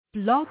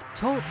Blog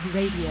Talk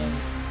Radio.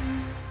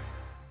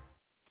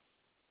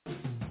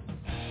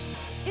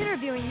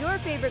 Interviewing your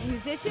favorite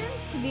musicians,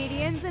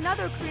 comedians, and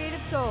other creative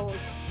souls.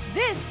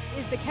 This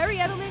is the Kerri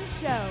Edelman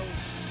Show.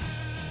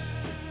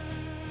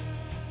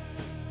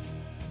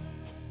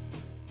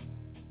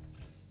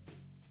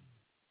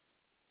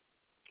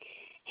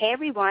 Hey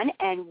everyone,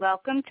 and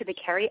welcome to the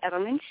Kerri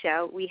Edelman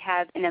Show. We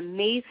have an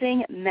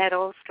amazing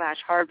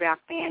metal/hard rock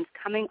band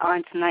coming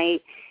on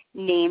tonight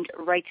named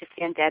Righteous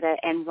Vendetta,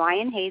 and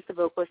Ryan Hayes, the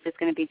vocalist, is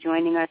going to be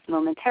joining us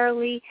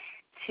momentarily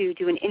to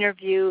do an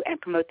interview and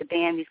promote the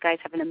band. These guys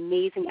have an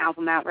amazing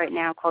album out right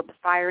now called The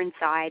Fire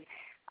Inside.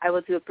 I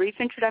will do a brief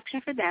introduction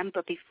for them,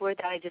 but before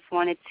that I just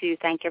wanted to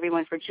thank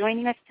everyone for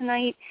joining us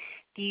tonight.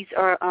 These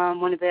are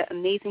one of the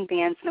amazing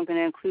bands that I'm going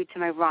to include to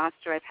my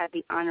roster. I've had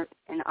the honor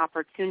and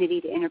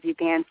opportunity to interview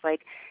bands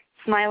like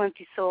Smile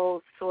Empty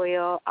Soul,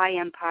 Soil, I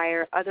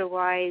Empire,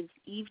 Otherwise,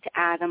 Eve to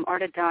Adam,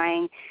 Art of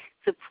Dying.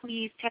 So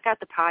please check out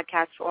the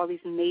podcast for all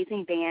these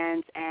amazing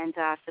bands and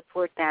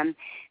support them.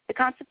 The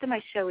concept of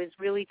my show is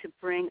really to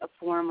bring a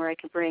forum where I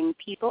can bring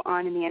people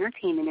on in the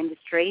entertainment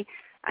industry.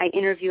 I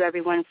interview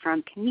everyone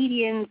from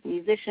comedians,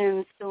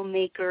 musicians,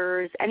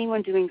 filmmakers,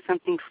 anyone doing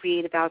something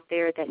creative out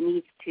there that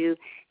needs to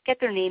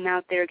get their name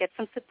out there, get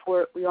some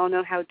support. We all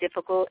know how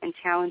difficult and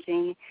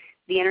challenging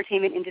the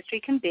entertainment industry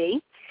can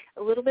be.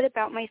 A little bit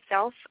about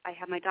myself. I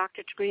have my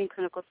doctorate degree in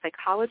clinical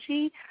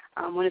psychology.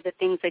 One of the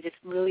things I just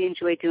really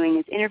enjoy doing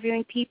is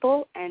interviewing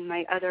people, and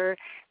my other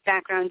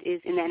background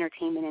is in the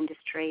entertainment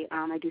industry.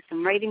 I do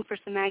some writing for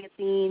some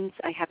magazines.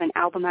 I have an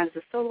album out as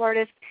a solo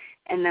artist,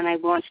 and then I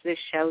launched this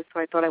show, so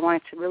I thought I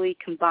wanted to really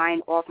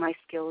combine all of my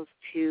skills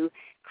to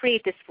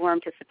create this forum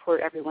to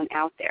support everyone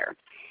out there.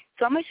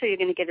 So I'm going to show you, you're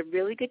going to get a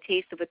really good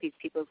taste of what these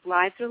people's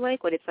lives are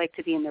like, what it's like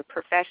to be in their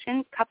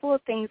profession. A couple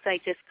of things I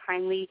just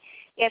kindly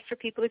ask for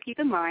people to keep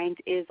in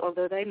mind is,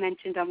 although I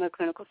mentioned I'm a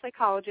clinical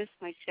psychologist,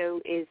 my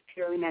show is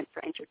purely meant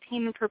for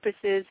entertainment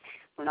purposes.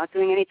 We're not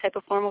doing any type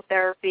of formal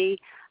therapy.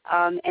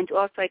 And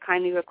also I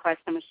kindly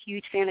request, I'm a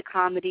huge fan of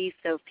comedy,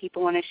 so if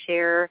people want to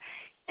share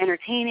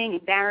entertaining,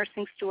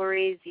 embarrassing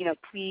stories,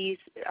 please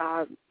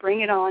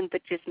bring it on,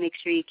 but just make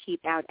sure you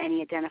keep out any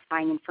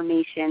identifying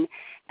information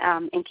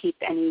and keep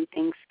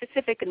anything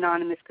specific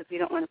anonymous because we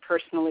don't want to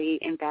personally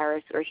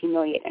embarrass or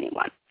humiliate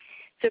anyone.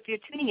 So if you're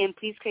tuning in,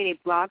 please create a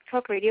Blog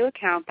Talk Radio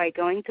account by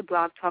going to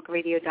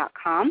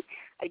blogtalkradio.com.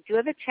 I do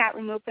have a chat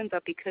room open,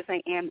 but because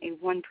I am a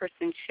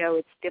one-person show,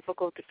 it's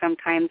difficult to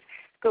sometimes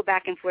go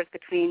back and forth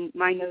between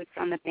my notes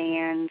on the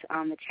band,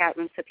 the chat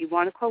room. So if you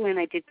want to call in,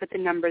 I did put the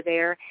number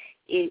there.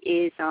 It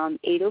is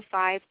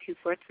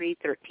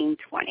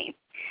 805-243-1320.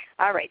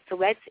 All right, so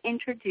let's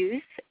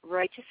introduce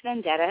Righteous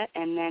Vendetta,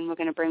 and then we're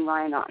going to bring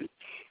Ryan on.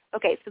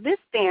 Okay, so this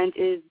band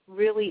is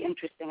really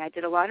interesting. I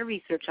did a lot of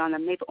research on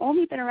them. They've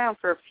only been around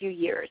for a few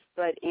years,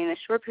 but in a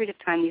short period of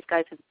time, these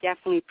guys have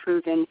definitely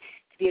proven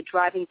to be a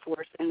driving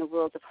force in the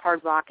world of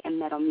hard rock and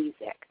metal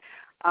music.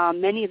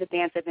 Many of the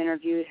bands I've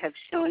interviewed have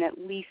shown at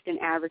least an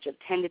average of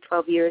 10 to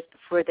 12 years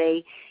before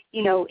they,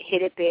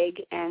 hit it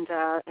big. And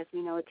as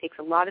we know, it takes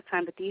a lot of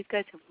time. But these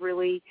guys have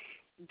really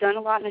done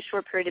a lot in a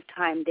short period of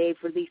time.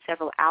 They've released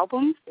several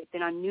albums. They've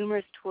been on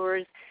numerous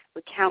tours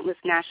with countless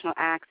national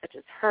acts such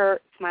as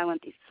Hurt, Smile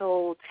Empty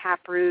Soul,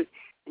 Taproot,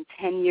 and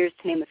 10 Years,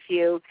 to name a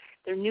few.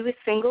 Their newest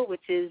single,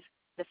 which is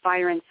The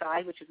Fire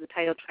Inside, which is the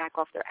title track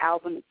off their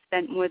album, it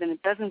spent more than a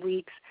dozen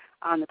weeks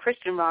on the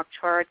Christian rock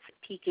charts,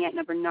 peaking at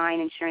number 9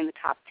 and sharing the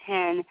top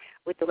 10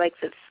 with the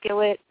likes of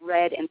Skillet,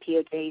 Red, and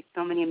POD.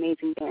 So many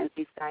amazing bands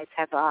these guys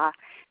have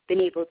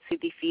been able to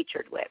be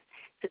featured with.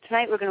 So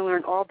tonight we're going to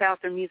learn all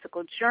about their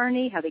musical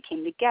journey, how they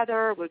came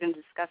together. We're going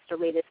to discuss their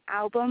latest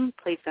album,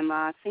 play some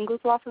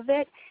singles off of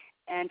it,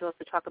 and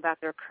also talk about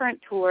their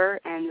current tour.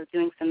 And they're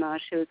doing some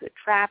shows with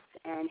Trapped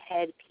and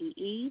Head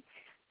PE,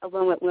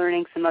 along with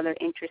learning some other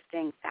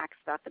interesting facts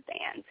about the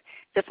band.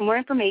 So for more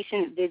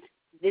information,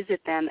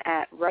 visit them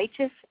at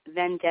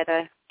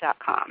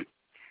righteousvendetta.com.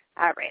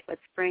 All right,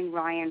 let's bring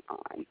Ryan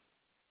on.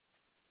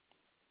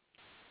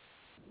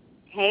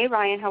 Hey,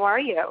 Ryan, how are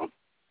you?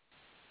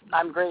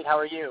 I'm great. How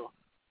are you?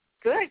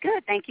 Good,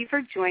 good. Thank you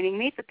for joining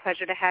me. It's a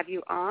pleasure to have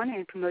you on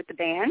and promote the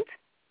band.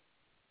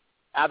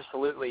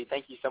 Absolutely.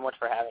 Thank you so much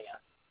for having us.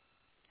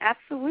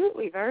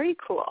 Absolutely. Very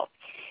cool.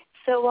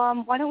 So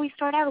why don't we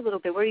start out a little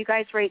bit? Where are you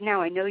guys right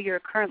now? I know you're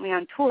currently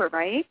on tour,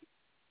 right?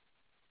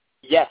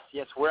 Yes.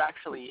 We're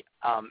actually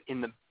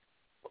in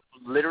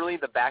literally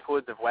the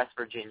backwoods of West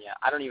Virginia.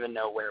 I don't even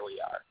know where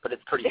we are, but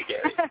it's pretty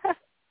scary.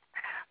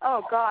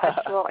 Oh, gosh.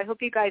 Well, I hope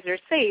you guys are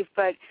safe,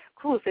 but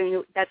cool.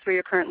 So that's where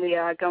you're currently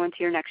going to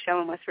your next show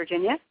in West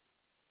Virginia?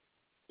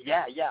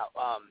 Yeah.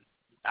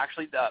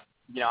 Actually,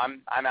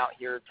 I'm out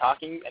here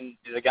talking, and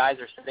the guys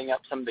are setting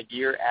up some of the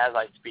gear as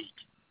I speak.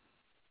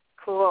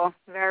 Cool.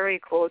 Very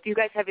cool. Do you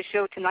guys have a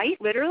show tonight,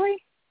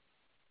 literally?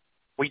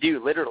 We do,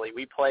 literally.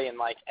 We play in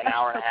like an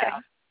hour and a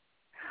half.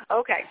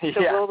 Okay,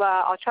 so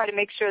I'll try to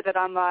make sure that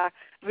I'm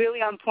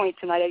really on point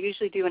tonight. I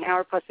usually do an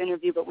hour-plus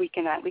interview, but we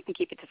can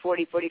keep it to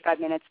 40, 45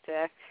 minutes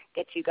to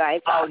get you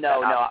guys.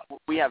 No,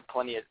 we have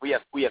plenty of we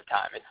have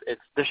time.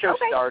 It's the show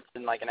starts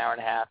in like an hour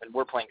and a half, and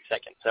we're playing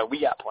second, so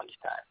we got plenty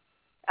of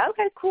time.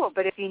 Okay, cool.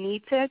 But if you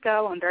need to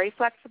go, I'm very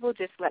flexible.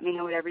 Just let me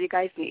know whatever you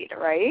guys need.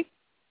 All right?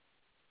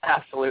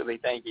 Absolutely.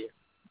 Thank you.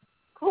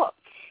 Cool.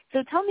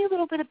 So tell me a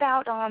little bit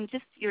about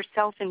just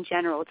yourself in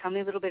general. Tell me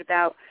a little bit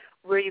about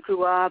where you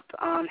grew up,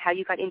 how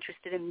you got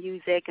interested in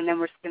music, and then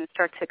we're going to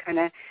start to kind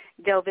of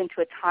delve into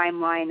a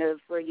timeline of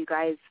where you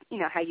guys,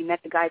 how you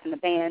met the guys in the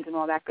band and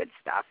all that good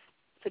stuff.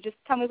 So just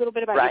tell me a little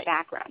bit about your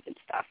background and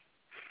stuff.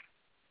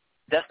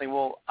 Definitely.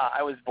 Well,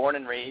 I was born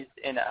and raised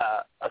in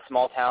a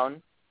small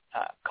town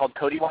called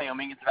Cody,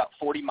 Wyoming. It's about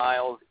 40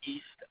 miles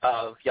east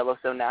of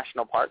Yellowstone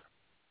National Park.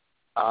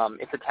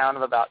 It's a town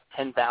of about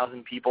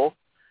 10,000 people.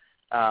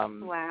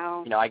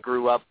 Wow. I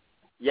grew up,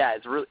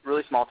 it's a really,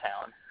 really small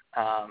town.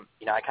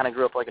 I kind of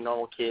grew up like a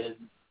normal kid,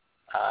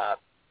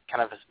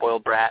 kind of a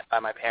spoiled brat by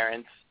my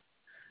parents.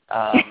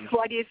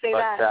 Why do you say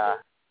that?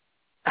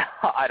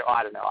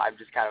 I don't know. I'm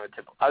just kind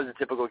of I was a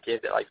typical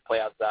kid that likes to play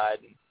outside,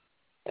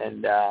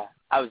 and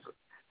I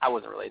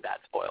wasn't really that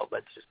spoiled.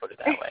 Let's just put it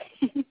that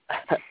way.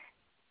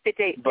 Did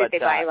they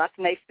buy lots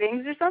of nice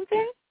things or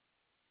something?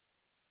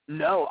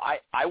 No,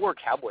 I wore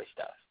cowboy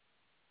stuff.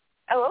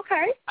 Oh,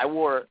 okay. I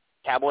wore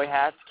cowboy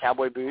hats,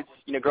 cowboy boots.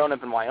 Growing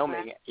up in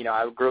Wyoming,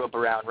 I grew up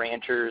around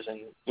ranchers and,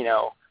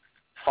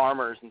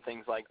 farmers and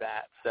things like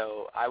that.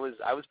 So I was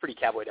pretty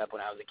cowboyed up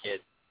when I was a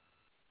kid.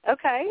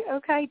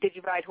 Okay. Did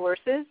you ride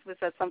horses? Was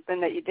that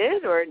something that you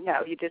did, or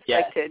no, you just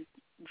like to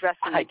dress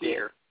in the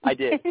gear? I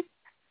did.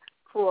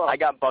 Cool. I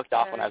got bucked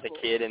off when I was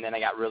a kid, and then I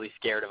got really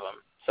scared of them,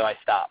 so I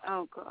stopped.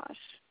 Oh, gosh.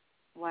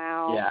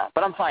 Wow. Yeah,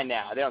 but I'm fine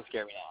now. They don't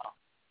scare me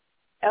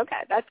now.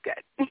 Okay, that's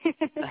good.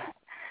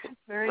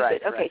 Very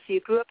good. Okay, so you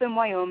grew up in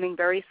Wyoming,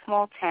 very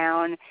small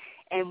town,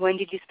 and when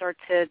did you start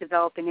to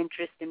develop an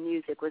interest in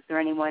music? Was there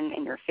anyone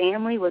in your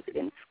family? Was it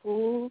in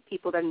school,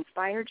 people that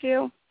inspired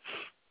you?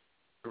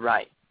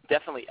 Right,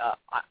 definitely.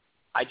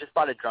 I just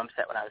bought a drum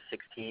set when I was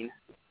 16.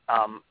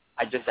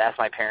 I just asked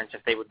my parents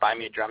if they would buy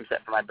me a drum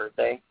set for my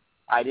birthday.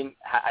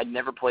 I'd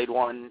never played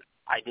one.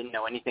 I didn't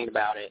know anything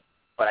about it,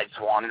 but I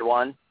just wanted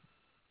one.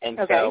 And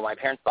so my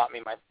parents bought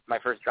me my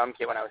first drum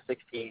kit when I was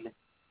 16.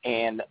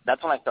 And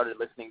that's when I started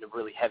listening to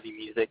really heavy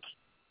music,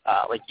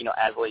 like,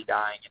 As Lay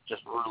Dying, and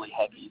just really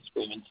heavy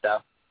screaming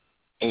stuff.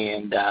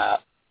 And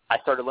I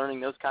started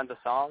learning those kinds of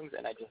songs,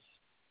 and I just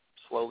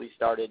slowly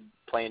started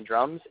playing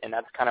drums, and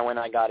that's kind of when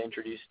I got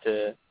introduced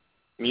to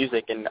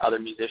music and other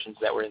musicians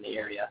that were in the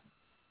area.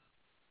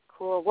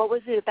 Cool. What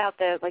was it about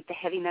the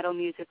heavy metal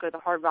music or the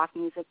hard rock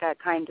music that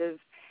kind of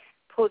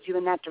pulled you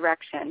in that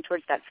direction,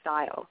 towards that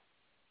style?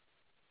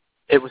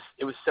 It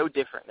was so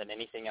different than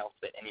anything else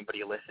that anybody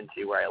listened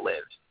to where I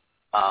lived.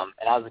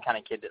 And I was the kind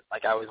of kid that,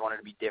 I always wanted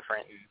to be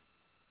different.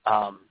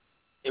 And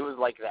it was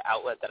like the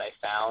outlet that I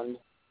found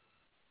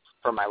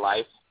for my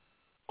life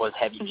was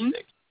heavy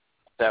music.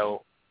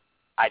 So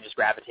I just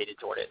gravitated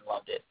toward it and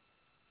loved it.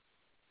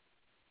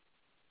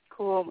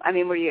 Cool. I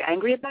mean, were you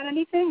angry about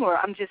anything, or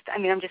I'm just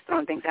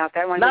throwing things out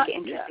there. I want to make it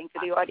interesting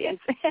for the audience.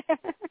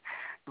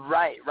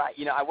 Right.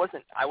 I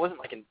wasn't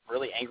like a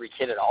really angry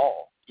kid at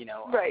all.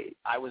 Right.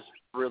 I was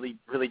really,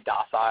 really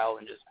docile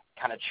and just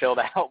kind of chilled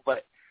out.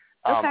 But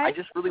I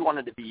just really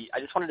wanted to be. I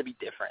just wanted to be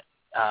different.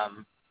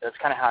 That's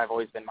kind of how I've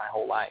always been my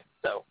whole life.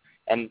 So,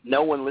 and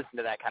no one listened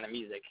to that kind of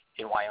music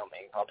in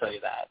Wyoming. I'll tell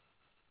you that.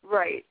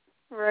 Right.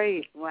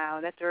 Wow,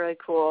 that's really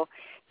cool.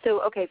 So,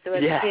 as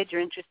a kid,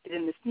 you're interested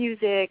in this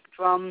music,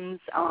 drums.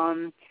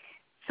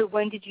 So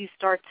when did you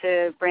start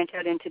to branch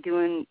out into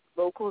doing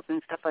vocals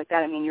and stuff like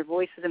that? I mean, your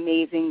voice is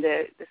amazing.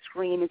 The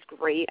scream is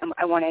great.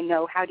 I want to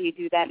know, how do you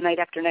do that night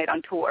after night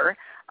on tour?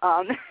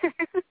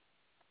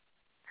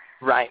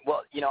 Right.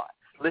 Well,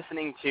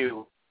 listening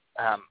to,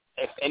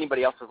 if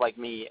anybody else is like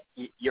me,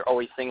 you're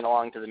always singing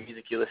along to the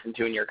music you listen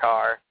to in your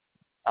car.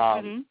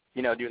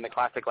 Doing the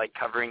classic,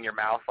 covering your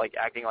mouth,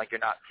 acting like you're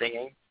not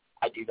singing.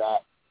 I do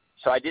that.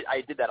 So I did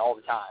that all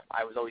the time.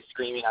 I was always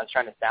screaming. I was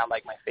trying to sound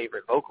like my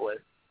favorite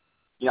vocalist.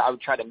 I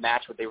would try to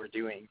match what they were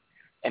doing.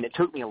 And it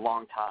took me a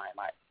long time.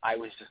 I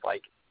was just,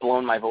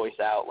 blowing my voice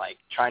out,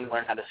 trying to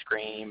learn how to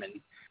scream. And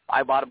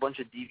I bought a bunch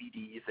of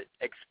DVDs that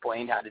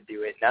explained how to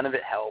do it. None of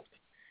it helped.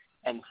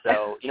 And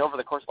so, over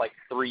the course of,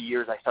 3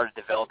 years, I started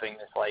developing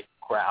this,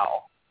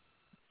 growl.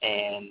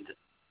 And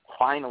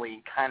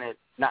finally kind of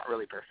not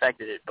really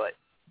perfected it, but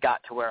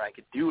got to where I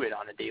could do it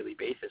on a daily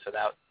basis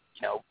without,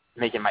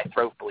 making my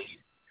throat bleed.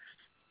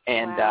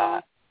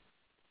 And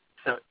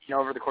so,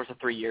 over the course of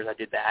 3 years, I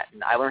did that,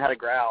 and I learned how to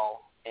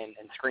growl and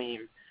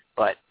scream.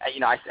 But,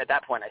 at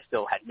that point, I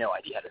still had no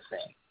idea how to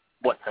sing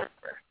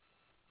whatsoever.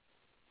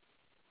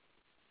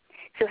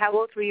 So how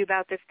old were you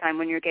about this time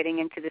when you're getting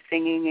into the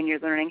singing and you're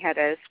learning how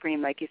to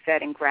scream, like you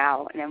said, and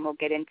growl? And then we'll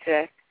get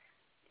into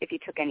if you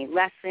took any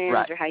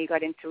lessons or how you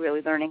got into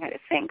really learning how to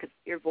sing, because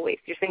your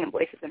singing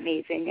voice is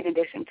amazing in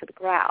addition to the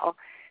growl.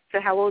 So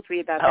how old were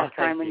you about that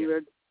time when you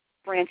were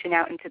branching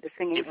out into the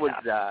singing stuff? It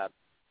was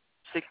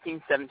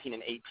 16, 17,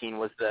 and 18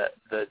 was the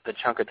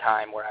chunk of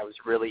time where I was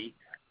really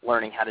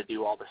learning how to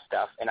do all this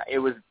stuff. And it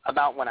was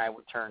about when I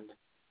turned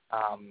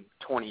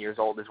 20 years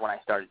old is when I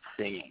started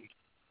singing.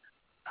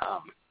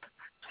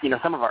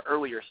 Some of our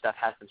earlier stuff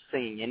has some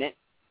singing in it,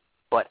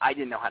 but I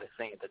didn't know how to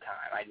sing at the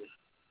time. I just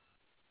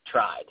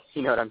tried.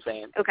 You know what I'm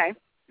saying? Okay.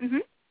 Mhm.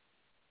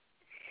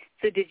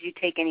 So did you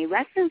take any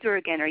lessons, or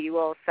again, are you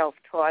all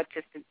self-taught,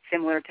 just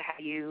similar to how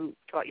you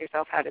taught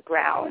yourself how to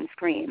growl and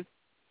scream?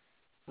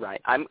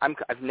 Right.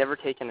 I've never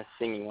taken a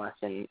singing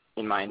lesson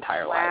in my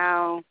entire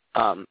life.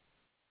 Wow.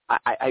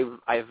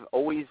 I've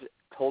always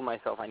told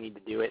myself I need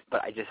to do it,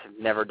 but I just have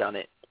never done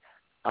it.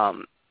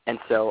 And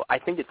so I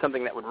think it's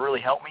something that would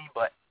really help me,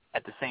 but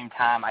at the same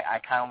time, I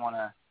kind of want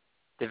to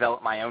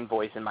develop my own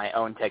voice and my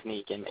own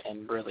technique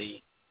and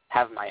really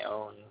have my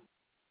own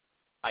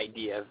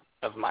idea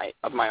of my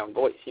own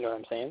voice. You know what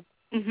I'm saying?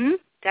 Mhm.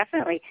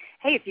 Definitely.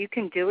 Hey, if you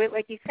can do it,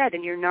 like you said,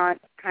 and you're not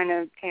kind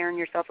of tearing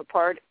yourself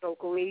apart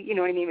vocally, you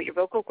know what I mean, with your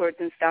vocal cords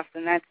and stuff,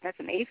 then that's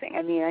amazing.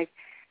 I mean, I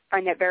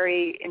find that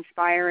very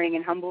inspiring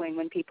and humbling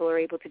when people are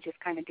able to just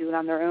kind of do it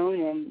on their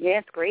own, and yeah,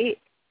 it's great.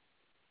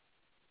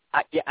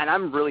 Yeah, and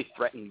I'm really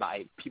threatened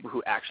by people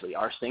who actually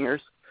are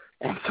singers,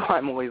 and so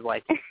I'm always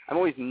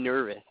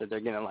nervous that they're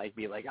gonna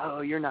be like,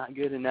 oh, you're not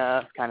good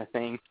enough, kind of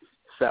thing.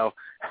 So,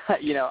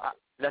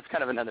 that's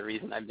kind of another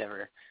reason I've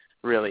never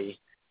really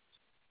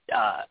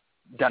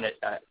done it,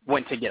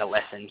 went to get a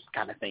lesson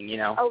kind of thing,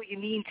 Oh, you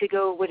mean to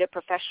go with a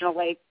professional,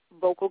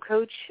 vocal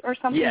coach or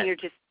something? Yes.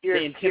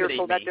 You're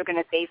fearful that they're going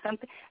to say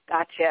something?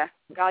 Gotcha.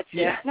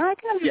 Yeah. No, I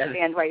can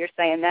understand why you're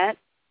saying that.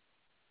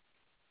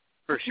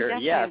 For sure,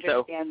 yeah. I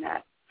understand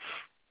that.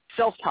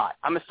 Self-taught.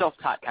 I'm a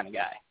self-taught kind of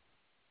guy.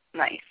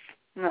 Nice.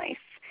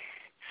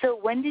 So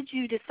when did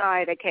you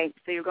decide, okay,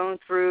 so you're going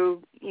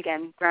through,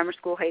 again, grammar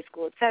school, high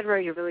school, et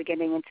cetera, you're really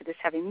getting into this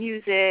heavy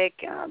music,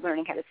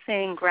 learning how to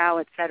sing, growl,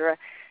 et cetera.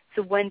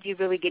 So when do you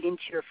really get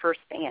into your first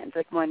band?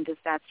 When does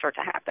that start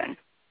to happen?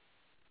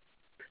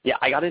 Yeah,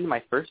 I got into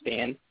my first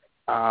band,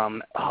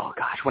 when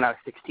I was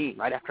 16,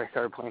 right after I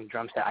started playing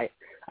drum set.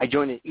 I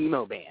joined an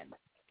emo band.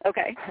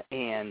 Okay.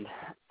 And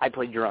I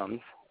played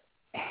drums,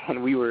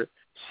 and we were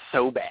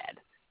so bad.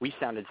 We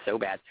sounded so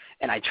bad.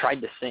 And I tried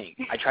to sing.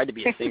 I tried to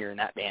be a singer in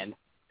that band.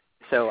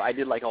 So I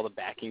did all the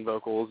backing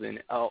vocals,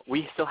 and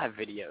we still have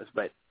videos,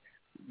 but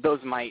those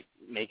might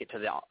make it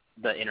to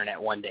the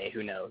internet one day.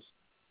 Who knows?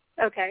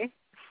 Okay.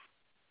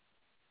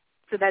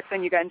 So that's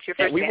when you got into your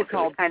first band. Were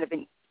called,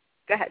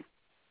 go ahead.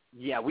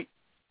 Yeah, we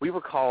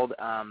were called.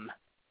 I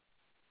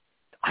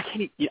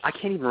can't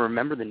even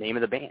remember the name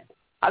of the band.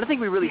 I don't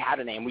think we really had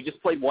a name. We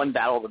just played one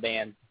battle of the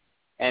band,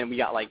 and we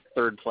got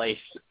third place,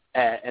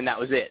 and that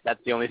was it. That's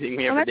the only thing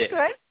we ever did.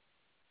 That's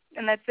good.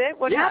 And that's it.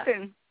 What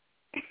happened?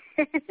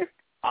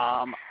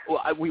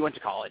 We went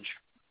to college.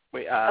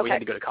 We had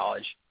to go to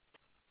college.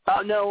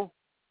 No.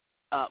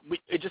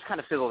 It just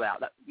kind of fizzled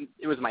out.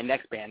 It was my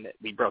next band that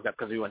we broke up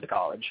because we went to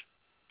college.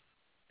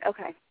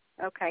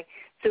 Okay.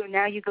 So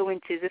now you go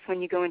into, is this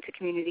when you go into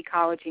community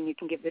college, and you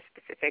can give this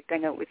specific, I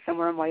know it was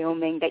somewhere in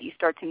Wyoming that you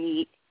start to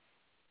meet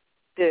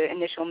the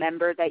initial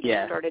member that you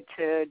started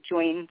to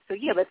join. So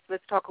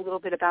let's talk a little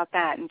bit about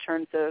that in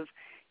terms of,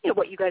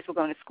 what you guys were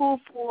going to school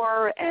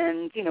for,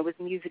 and, was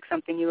music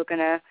something you were going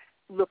to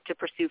look to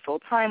pursue full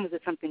time? Was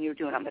it something you were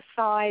doing on the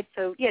side?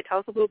 So tell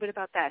us a little bit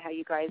about that, how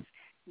you guys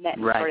met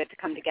and started to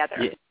come together.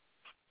 Yeah.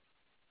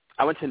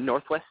 I went to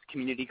Northwest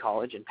Community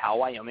College in Powell,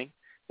 Wyoming.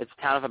 It's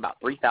a town of about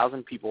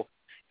 3,000 people,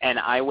 and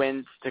I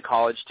went to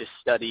college to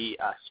study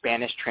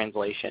Spanish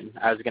translation.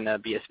 I was going to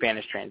be a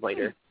Spanish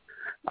translator.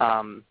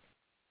 I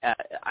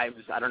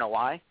don't know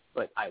why,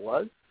 but I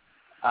was.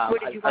 What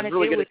did you want to do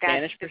really good with at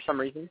Spanish for some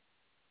reason.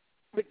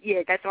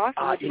 Yeah, that's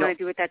awesome. What did you want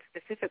to do with that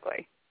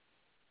specifically?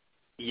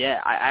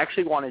 Yeah, I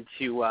actually wanted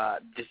to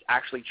just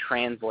actually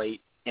translate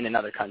in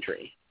another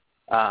country,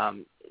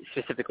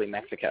 specifically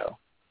Mexico.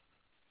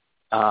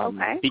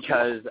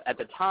 Because at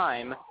the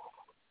time,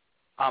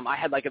 I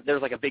had there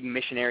was a big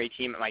missionary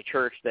team at my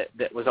church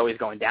that was always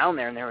going down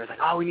there, and they were like,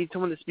 oh, we need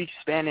someone to speak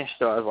Spanish.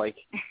 So I was like,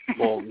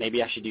 well,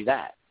 maybe I should do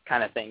that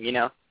kind of thing,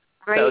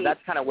 Right. So that's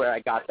kind of where I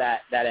got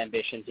that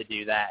ambition to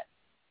do that.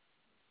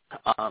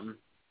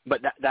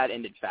 But that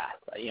ended fast.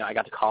 I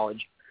got to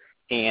college,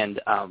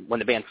 and when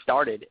the band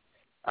started,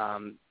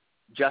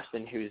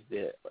 Justin, who's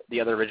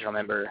the other original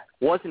member,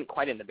 wasn't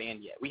quite in the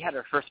band yet. We had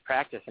our first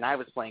practice, and I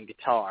was playing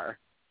guitar.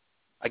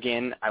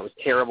 Again, I was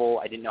terrible.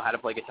 I didn't know how to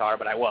play guitar,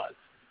 but I was.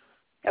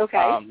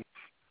 Okay.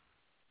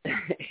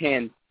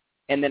 And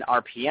then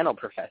our piano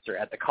professor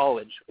at the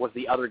college was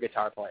the other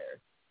guitar player.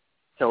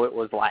 So it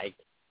was like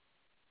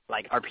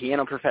our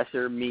piano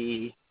professor,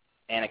 me,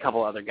 and a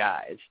couple other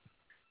guys.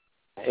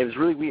 It was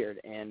really weird,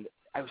 and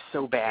I was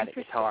so bad at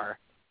guitar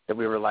that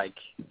we were like,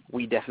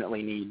 we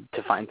definitely need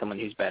to find someone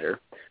who's better.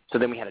 So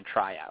then we had a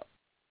tryout.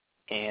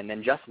 And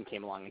then Justin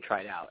came along and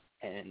tried out,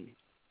 and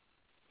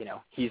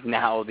he's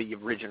now the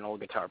original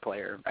guitar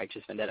player of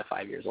Righteous Vendetta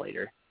 5 years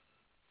later.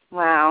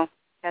 Wow.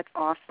 That's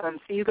awesome.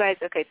 So you guys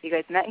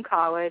met in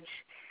college.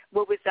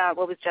 What was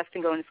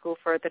Justin going to school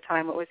for at the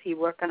time? What was he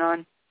working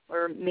on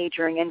or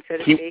majoring in, so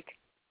to speak?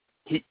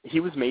 he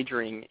was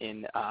majoring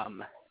in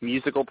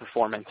musical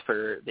performance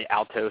for the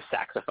alto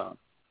saxophone.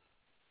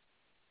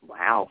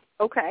 Wow.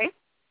 Okay.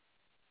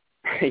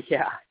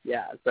 yeah.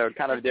 So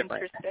kind of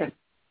different. Interesting.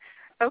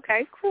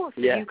 Okay, cool.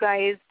 So you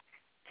guys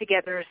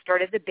together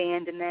started the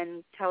band, and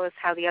then tell us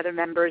how the other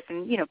members,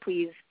 and,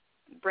 please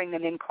bring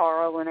them in,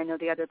 Carl, and I know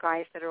the other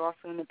guys that are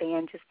also in the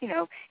band, just,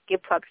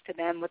 give plugs to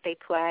them, what they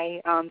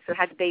play. So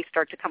how did they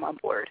start to come on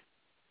board?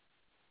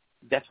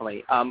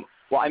 Definitely.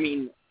 Well, I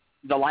mean,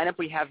 the lineup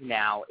we have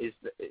now is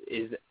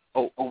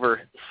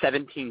over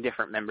 17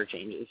 different member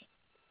changes.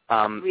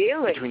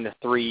 Really? Between the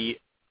three,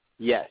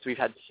 yes, we've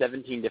had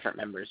 17 different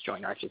members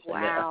join Righteous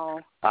Vendetta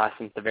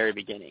since the very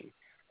beginning.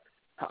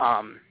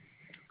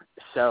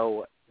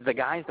 So the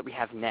guys that we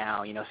have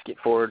now, skip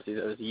forward through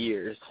those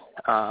years.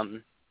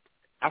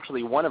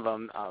 Actually, one of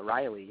them,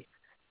 Riley,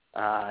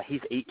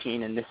 he's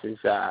 18, and this is,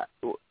 the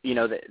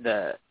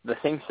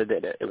thing said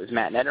that it was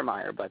Matt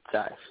Nettermeyer, but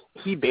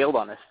he bailed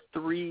on us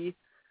 3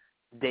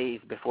 days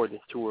before this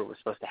tour was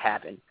supposed to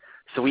happen.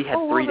 So we had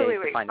 3 days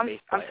to find a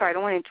bass player. I'm sorry, I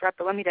don't want to interrupt,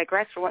 but let me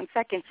digress for 1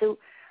 second. So,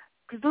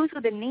 because those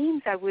were the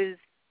names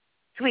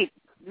sweet,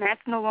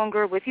 Matt's no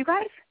longer with you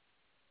guys?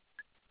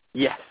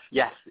 Yes.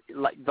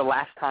 Like the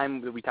last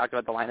time that we talked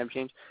about the lineup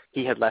change,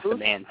 he had left the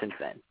band since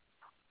then.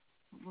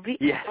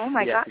 Yes. Oh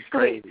my gosh. It's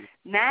crazy.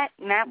 Matt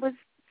was,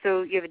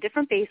 so you have a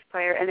different bass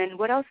player, and then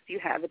what else do you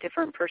have, a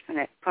different person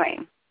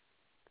playing?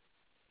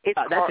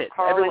 That's it.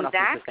 Carl Everyone and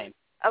else Zach? is the same.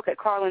 Okay,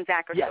 Carl and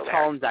Zach are still there. Yes,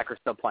 Carl and Zach are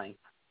still playing.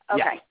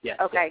 Okay. Yes.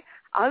 Okay.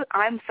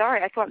 I'm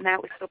sorry. I thought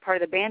Matt was still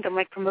part of the band. I'm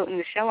promoting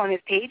the show on his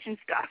page and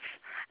stuff.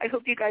 I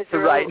hope you guys are.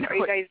 Right. Are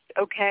you guys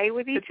okay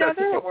with each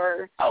other? Okay.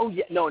 Or? Oh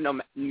yeah, no.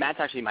 Matt's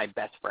actually my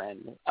best friend.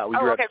 We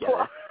grew up together.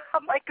 Cool.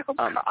 I'm oh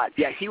God.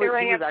 Yeah, he was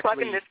actually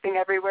plugging this thing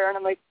everywhere, and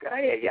I'm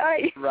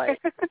ay. Right.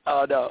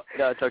 Oh no,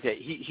 it's okay.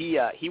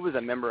 He was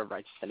a member of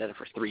Righteous Vendetta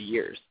for 3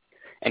 years,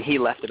 and he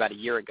left about a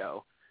year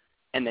ago,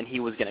 and then he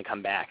was going to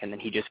come back, and then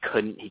he just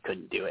couldn't. He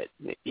couldn't do it.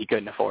 He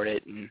couldn't afford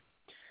it, and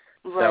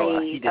so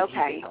he did. Okay. He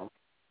stayed home.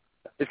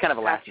 It's kind of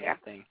a last minute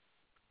thing.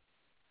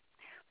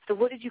 So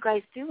what did you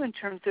guys do in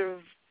terms of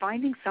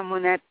finding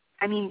someone that,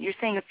 you're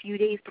saying a few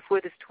days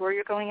before this tour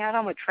you're going out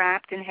on with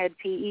Trapped and Head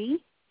PE?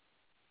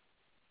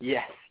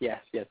 Yes.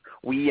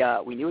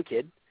 We knew a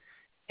kid,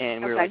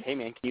 and we were like, hey,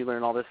 man, can you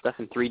learn all this stuff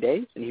in 3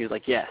 days? And he was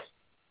like, yes.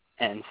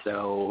 And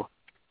so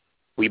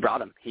we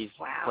brought him. He's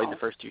played the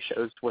first 2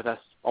 shows with us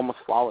almost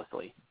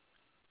flawlessly.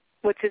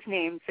 What's his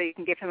name so you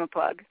can give him a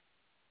plug?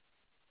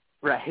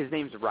 Right. His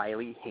name's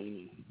Riley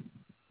Haney.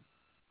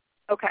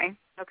 Okay.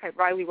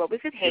 Riley, what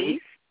was it?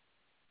 Hayes?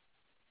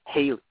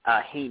 Haney,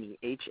 Haney.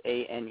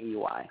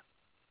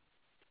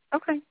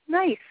 Okay,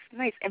 nice.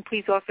 And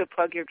please also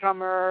plug your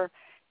drummer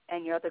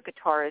and your other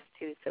guitarist,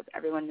 too, so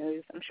everyone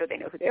knows. I'm sure they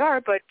know who they are,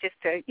 but just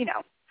to,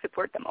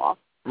 support them all.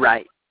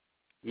 Right.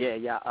 Yeah.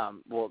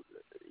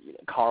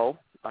 Carl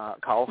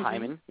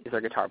Hyman is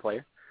our guitar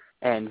player,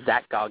 and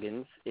Zach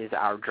Goggins is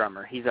our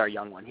drummer. He's our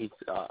young one. He's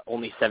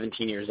only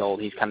 17 years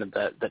old. He's kind of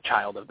the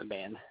child of the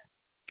band.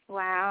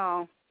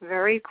 Wow,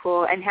 very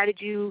cool. And how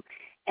did you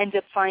end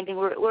up finding,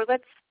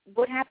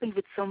 what happened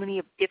with so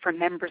many different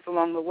members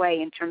along the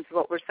way in terms of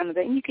what were some of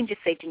the, and you can just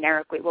say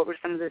generically, what were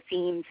some of the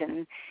themes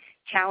and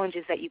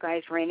challenges that you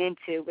guys ran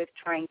into with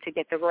trying to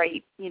get the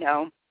right,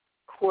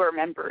 core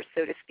members,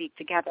 so to speak,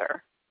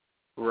 together?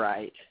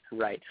 Right.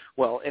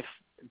 Well, if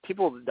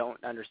people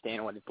don't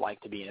understand what it's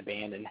like to be in a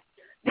band and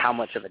how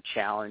much of a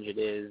challenge it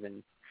is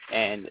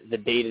and the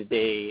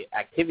day-to-day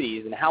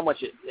activities and how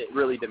much it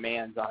really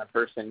demands on a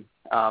person,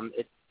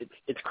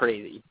 it's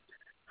crazy.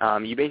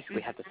 You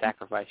basically have to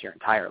sacrifice your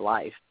entire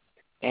life.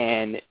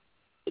 And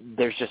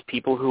there's just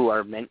people who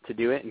are meant to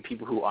do it and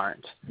people who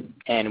aren't.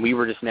 And we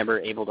were just never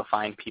able to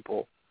find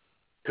people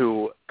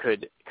who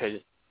could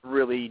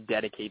really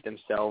dedicate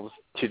themselves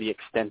to the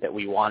extent that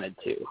we wanted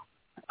to.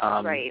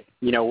 Right.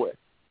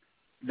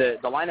 The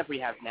lineup we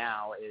have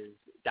now is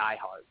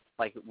diehard.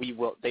 Like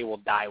they will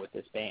die with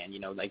this band.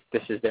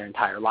 This is their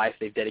entire life.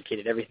 They've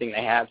dedicated everything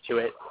they have to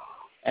it.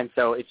 And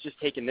so it's just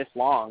taken this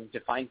long to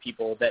find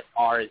people that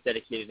are as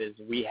dedicated as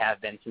we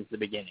have been since the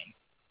beginning.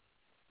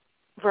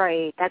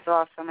 Right. That's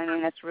awesome.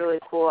 That's really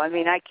cool. I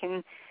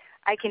can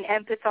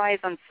empathize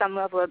on some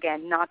level,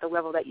 again, not the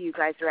level that you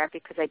guys are at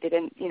because I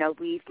didn't,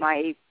 leave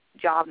my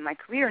job and my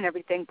career and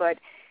everything, but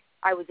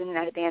I was in and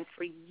out of bands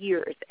for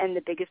years. And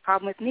the biggest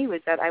problem with me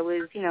was that I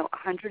was,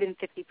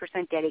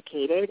 150%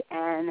 dedicated,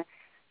 and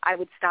I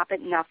would stop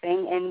at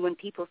nothing. And when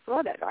people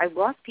saw that, I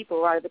lost people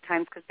a lot of the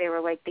times because they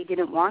were like, they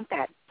didn't want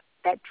that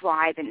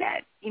drive and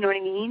that, you know what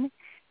I mean?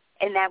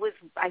 And that was,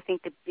 I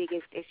think, the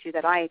biggest issue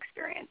that I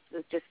experienced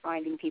was just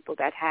finding people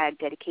that had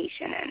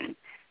dedication and,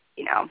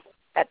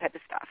 that type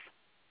of stuff.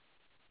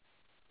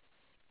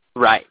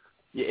 Right.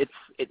 It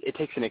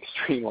takes an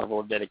extreme level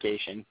of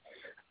dedication,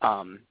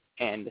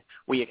 and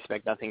we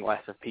expect nothing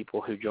less of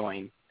people who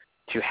join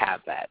to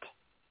have that.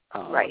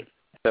 Right.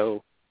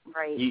 So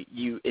right.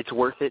 It's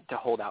worth it to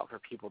hold out for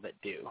people that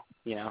do,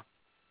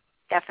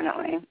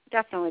 Definitely,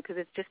 because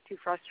it's just too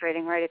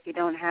frustrating, right, if you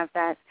don't have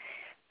that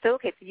So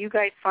you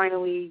guys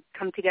finally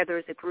come together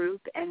as a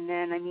group, and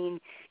then, I mean,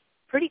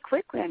 pretty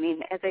quickly, I mean,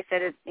 as I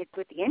said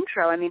with the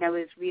intro, I mean, I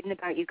was reading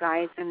about you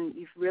guys, and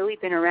you've really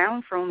been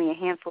around for only a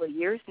handful of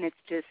years, and it's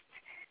just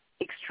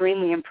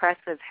extremely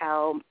impressive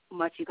how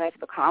much you guys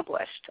have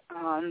accomplished.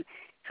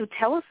 So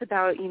tell us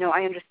about,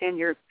 I understand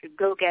you're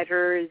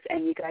go-getters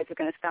and you guys are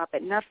going to stop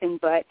at nothing,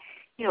 but,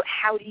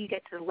 how do you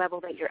get to the level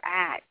that you're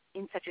at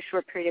in such a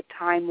short period of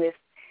time with,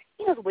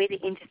 the way the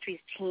industry's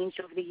changed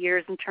over the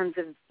years in terms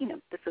of,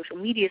 the social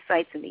media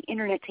sites and the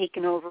Internet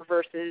taking over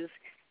versus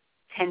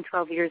 10,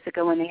 12 years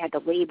ago when they had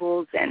the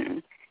labels?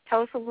 And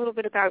tell us a little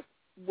bit about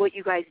what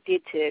you guys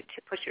did to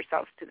push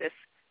yourselves to this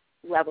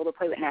level to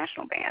play with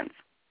national bands.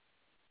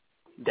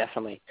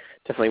 Definitely.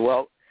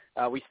 Well,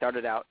 we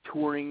started out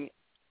touring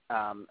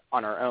on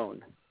our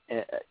own,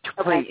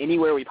 playing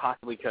anywhere we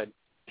possibly could.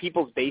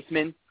 People's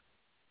basements,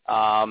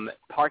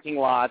 parking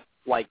lots.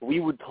 Like we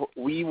would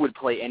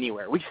play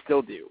anywhere. We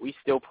still do. We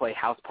still play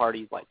house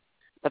parties. Like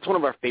that's one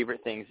of our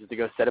favorite things is to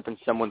go set up in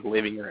someone's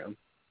living room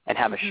and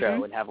have a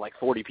show and have like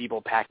 40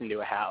 people packed into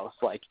a house,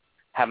 like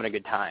having a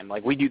good time.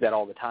 Like we do that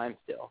all the time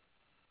still.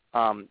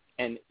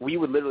 And we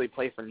would literally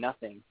play for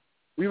nothing.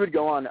 We would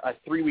go on a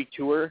 3-week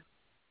tour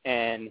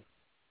and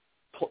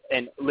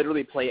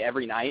literally play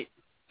every night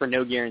for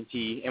no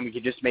guarantee, and we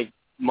could just make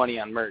money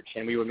on merch,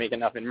 and we would make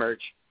enough in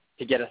merch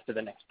to get us to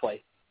the next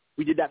place.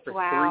 We did that for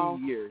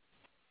 3 years.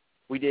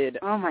 We did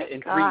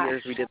in 3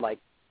 years.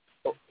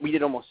 We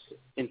did almost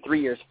in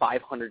 3 years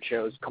 500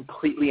 shows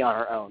completely on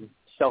our own,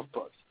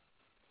 self-booked.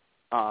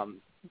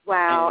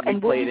 Wow!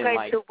 And what you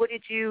guys? So what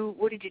did you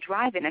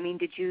drive in? I mean,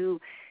 did you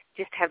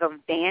just have a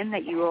van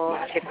that you all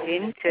chipped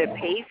in to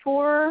pay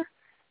for?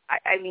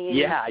 I mean,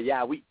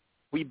 yeah.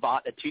 We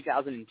bought a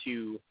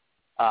 2002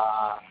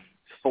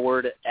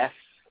 Ford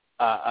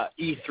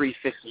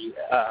E350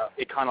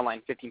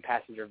 Econoline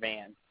 15-passenger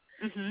van,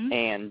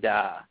 and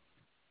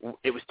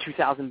it was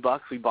 $2,000.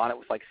 We bought it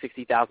with like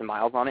 60,000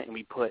 miles on it, and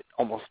we put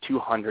almost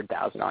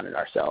 200,000 on it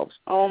ourselves.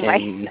 Oh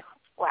my!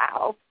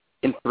 Wow!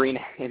 In three and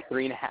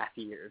a half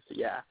years,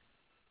 yeah.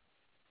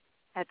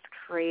 That's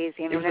crazy.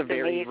 I mean, it was that's a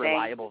very amazing.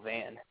 Reliable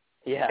van.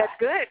 Yeah. That's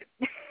good.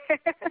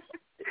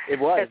 It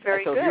was. That's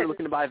very so good. if you're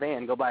looking to buy a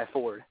van, go buy a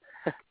Ford.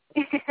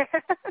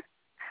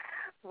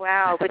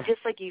 Wow, but just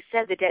like you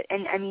said,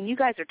 and I mean, you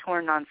guys are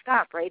touring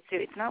nonstop, right? So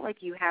it's not like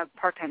you have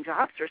part-time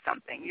jobs or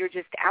something. You're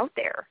just out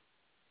there.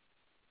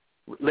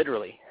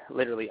 Literally.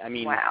 I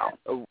mean, wow.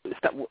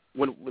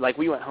 When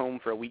we went home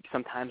for a week,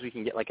 sometimes we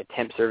can get like a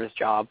temp service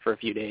job for a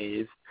few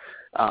days.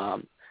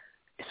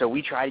 So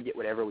we try to get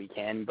whatever we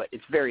can, but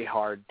it's very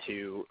hard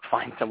to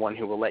find someone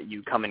who will let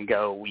you come and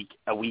go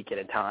a week at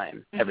a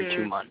time every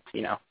 2 months.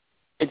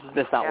 It's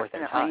just not worth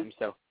their time.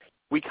 So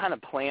we kind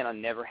of plan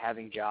on never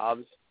having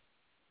jobs,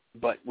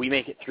 but we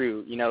make it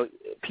through.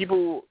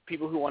 People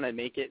who want to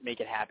make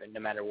it happen no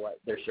matter what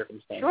their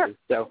circumstances. Sure.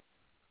 So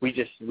we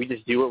just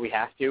do what we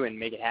have to and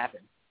make it happen.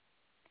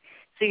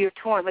 So you're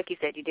touring, like you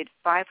said, you did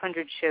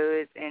 500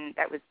 shows, and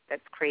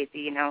that's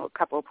crazy. A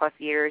couple of plus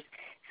years.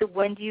 So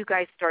when do you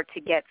guys start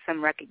to get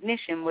some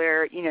recognition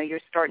where you're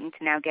starting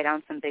to now get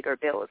on some bigger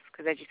bills?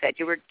 Because as you said,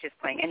 you were just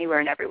playing anywhere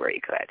and everywhere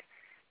you could.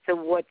 So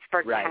what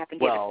started to happen?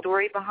 Do you have a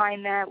story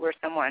behind that where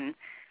someone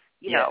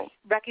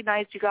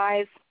recognized you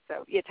guys?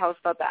 So tell us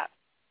about that.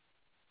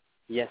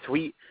 Yes,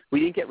 we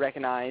didn't get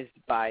recognized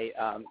by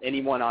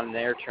anyone on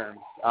their terms.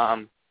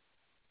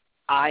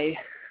 I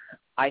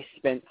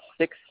spent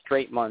 6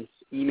 straight months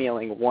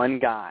emailing one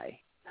guy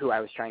who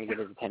I was trying to get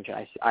his attention.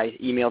 I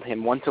emailed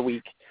him once a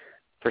week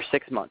for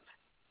 6 months,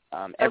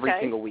 every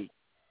single week.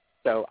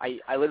 So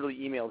I literally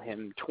emailed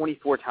him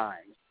 24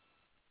 times,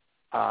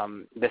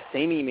 the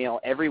same email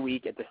every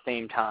week at the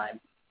same time,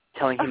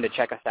 telling him to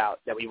check us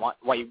out, that we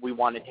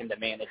wanted him to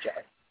manage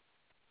us.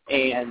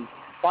 And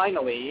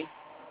finally,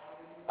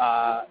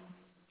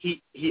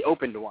 he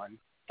opened one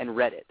and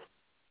read it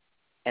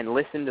and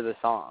listened to the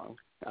song.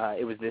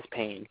 It was This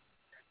Pain.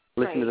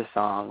 Listened to the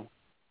song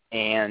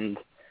and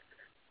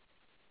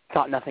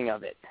thought nothing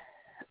of it,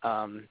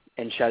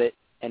 and shut it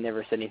and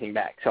never said anything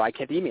back. So I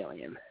kept emailing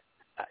him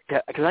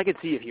because I could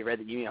see if he read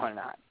the email or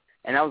not.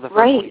 And that was the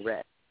first one he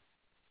read.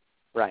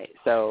 Right.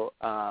 So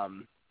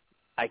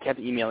I kept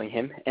emailing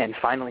him, and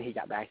finally he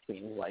got back to me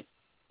and was like,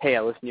 hey,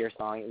 I listened to your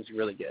song. It was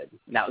really good.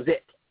 And that was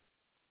it.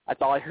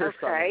 That's all I heard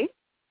from him.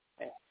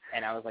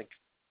 And I was like,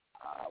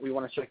 we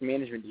want to strike a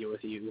management deal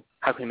with you.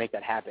 How can we make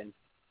that happen?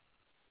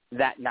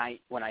 That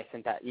night when I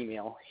sent that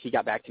email, he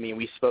got back to me, and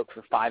we spoke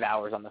for 5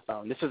 hours on the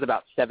phone. This was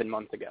about 7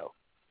 months ago.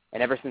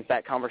 And ever since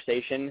that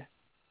conversation,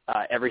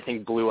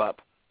 everything blew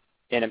up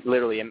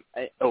literally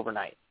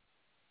overnight.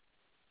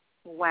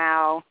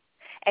 Wow.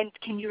 And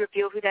can you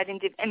reveal who that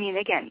I mean,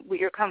 again, with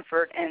your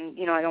comfort, and,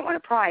 I don't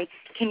want to pry,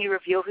 can you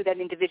reveal who that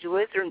individual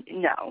is, or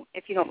no?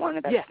 If you don't want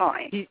to, that's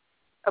fine.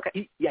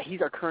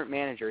 He's our current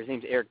manager. His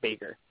name's Eric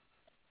Baker.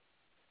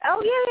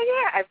 Oh,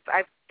 yeah.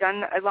 I've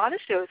done a lot of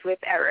shows with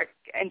Eric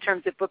in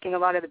terms of booking a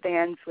lot of the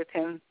bands with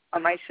him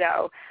on my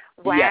show.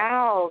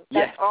 Wow.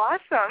 That's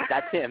awesome.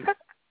 That's him.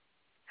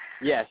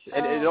 Yes.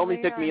 It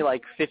only took me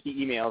like 50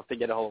 emails to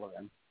get a hold of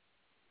him.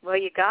 Well,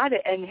 you got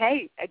it. And,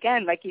 hey,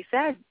 again, like you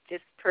said,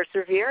 just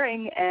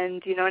persevering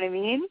and, you know what I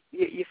mean?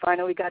 You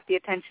finally got the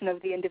attention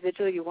of the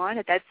individual you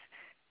wanted. That's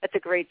a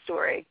great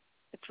story.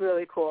 It's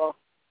really cool.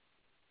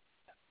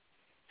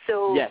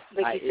 So, yes,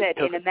 like you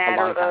said, in a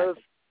matter of,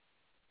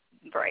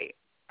 right,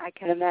 I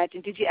can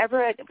imagine. Did you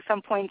ever at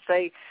some point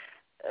say,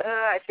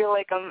 I feel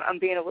like I'm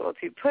being a little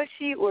too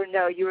pushy, or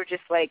no, you were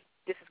just like,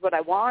 this is what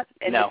I want,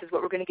 and No. this is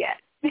what we're going to get?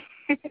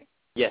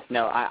 Yes,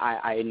 no,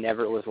 I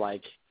never was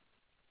like,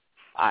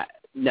 I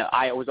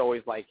was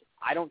always like,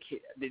 I don't care.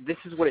 This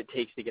is what it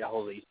takes to get a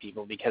hold of these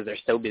people because they're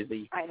so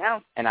busy. I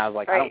know. And I was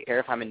like, right. I don't care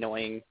if I'm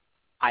annoying.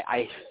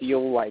 I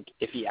feel like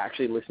if he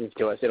actually listens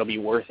to us, it'll be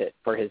worth it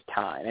for his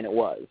time, and it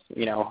was,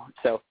 you know.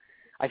 So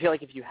I feel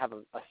like if you have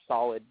a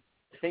solid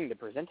thing to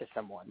present to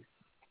someone,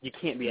 you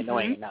can't be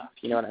annoying enough.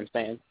 You know what I'm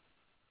saying?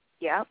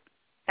 Yeah,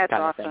 that's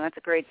awesome. That's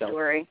a great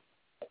story.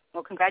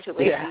 Well,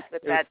 congratulations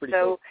with that. So,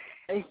 cool.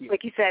 Thank you.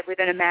 Like you said,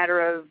 within a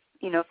matter of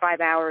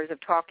 5 hours of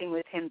talking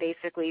with him,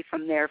 basically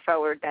from there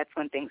forward, that's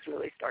when things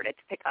really started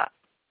to pick up.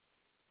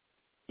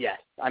 Yes,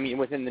 I mean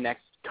within the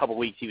next couple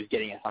weeks, he was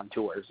getting us on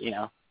tours. You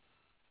know.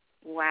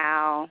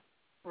 Wow.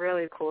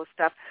 Really cool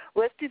stuff.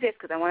 Let's do this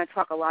because I want to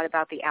talk a lot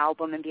about the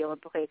album and be able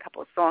to play a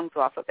couple of songs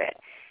off of it.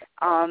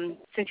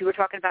 Since you were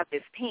talking about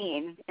This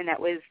Pain, and that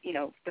was,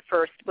 the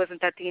first, wasn't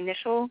that the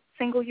initial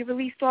single you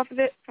released off of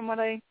it from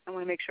what I want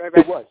to make sure I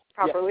read it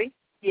properly?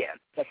 Yeah. Yeah.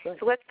 That's right.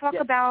 So let's talk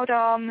about,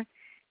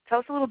 tell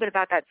us a little bit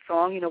about that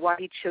song, why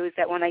you chose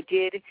that one. I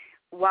did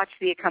watch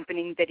the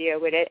accompanying video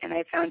with it, and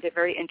I found it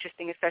very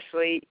interesting,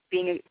 especially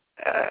being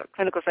a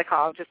clinical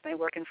psychologist and I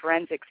work in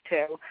forensics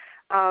too.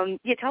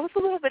 Tell us a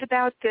little bit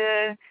about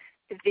the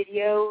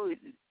video,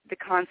 the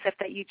concept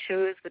that you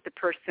chose with the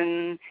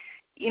person,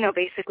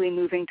 basically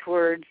moving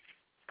towards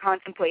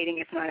contemplating,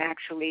 if not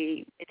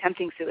actually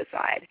attempting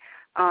suicide.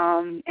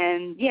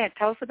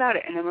 Tell us about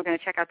it, and then we're going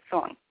to check out the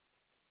song.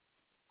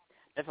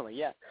 Definitely,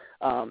 yeah.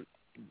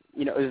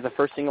 It was the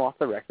first single off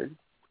the record.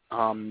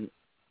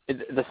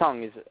 The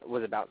song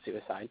was about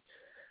suicide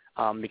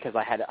because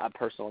I had a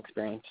personal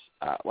experience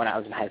when I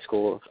was in high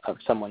school of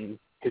someone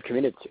who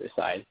committed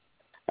suicide.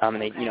 And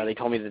they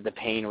told me that the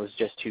pain was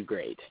just too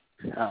great.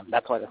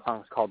 That's why the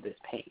song's called This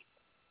Pain.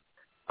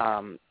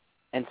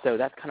 And so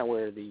that's kind of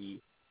where the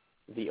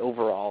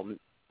overall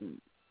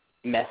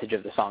message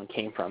of the song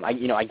came from.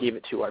 I gave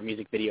it to our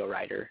music video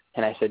writer,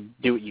 and I said,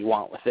 do what you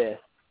want with this.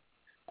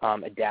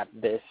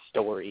 Adapt this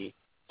story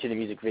to the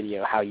music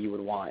video how you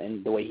would want.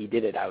 And the way he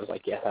did it, I was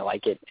like, yes, I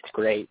like it. It's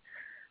great.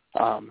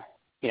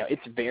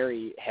 It's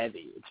very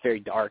heavy. It's very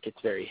dark. It's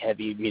very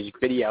heavy music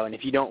video. And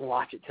if you don't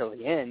watch it till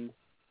the end,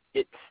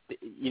 it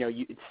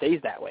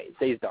stays that way. It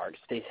stays dark. It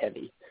stays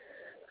heavy.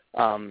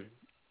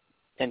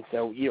 And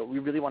so, we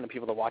really wanted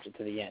people to watch it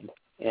to the end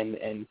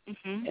and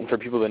for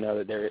people to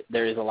know that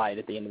there is a light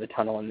at the end of the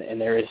tunnel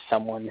and there is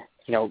someone,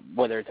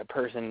 whether it's a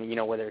person,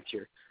 whether it's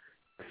your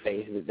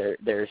faith,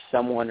 there's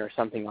someone or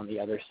something on the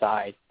other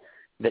side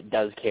that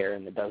does care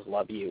and that does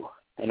love you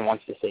and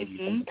wants to save you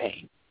from the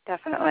pain.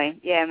 Definitely.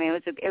 Yeah, I mean,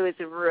 it was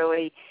a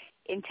really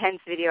intense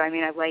video. I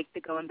mean, I like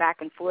the going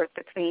back and forth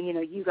between,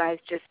 you guys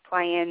just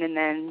playing and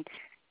then,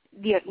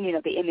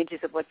 the images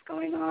of what's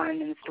going on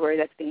and the story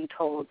that's being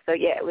told. So,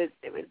 yeah, it was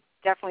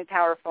definitely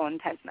powerful,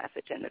 intense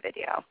message in the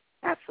video.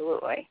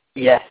 Absolutely.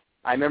 Yes.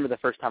 I remember the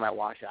first time I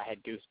watched it, I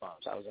had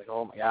goosebumps. I was like,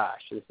 oh, my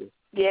gosh, this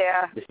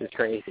is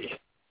crazy.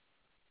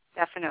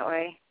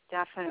 Definitely.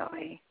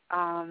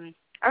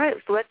 All right,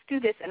 so let's do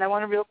this. And I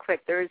want to real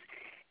quick, there's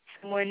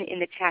someone in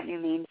the chat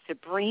named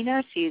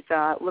Sabrina. She's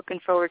looking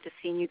forward to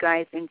seeing you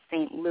guys in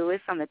St. Louis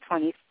on the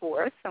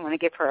 24th. I want to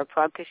give her a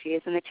plug because she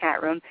is in the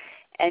chat room.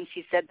 And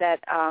she said that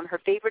her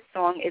favorite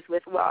song is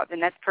With Love,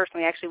 and that's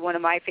personally actually one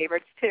of my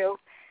favorites too.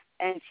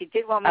 And she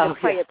did want me to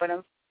play it,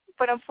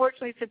 but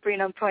unfortunately,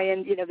 Sabrina, I'm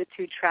playing, the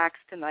two tracks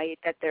tonight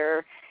that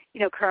they're,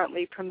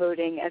 currently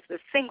promoting as the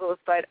singles,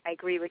 but I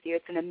agree with you.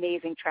 It's an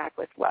amazing track,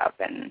 With Love,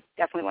 and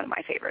definitely one of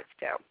my favorites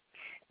too.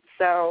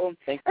 So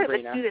thanks, all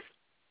right, let's do this.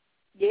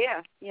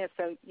 Yeah,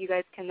 so you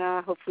guys can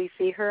hopefully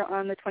see her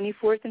on the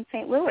 24th in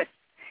St. Louis.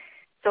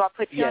 So I'll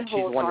put you on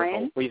hold, she's wonderful.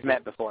 Ryan. We've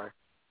met before.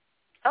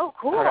 Oh,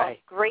 cool. All right.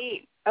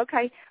 Great.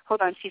 Okay,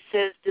 hold on. She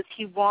says, does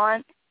he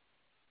want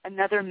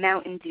another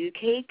Mountain Dew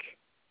cake?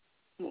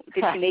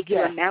 Did she make you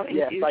a Mountain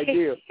Dew cake? Yes, I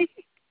do.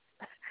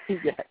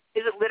 Yes.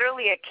 Is it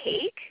literally a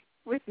cake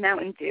with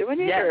Mountain Dew in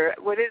it? Yes. Or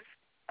what is?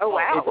 Oh,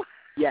 wow.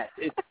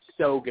 It's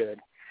so good.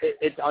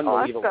 It's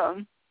unbelievable.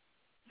 Awesome.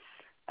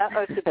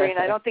 Uh-oh,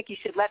 Sabrina, I don't think you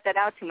should let that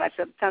out too much.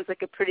 That sounds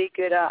like a pretty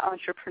good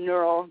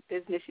entrepreneurial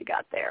business you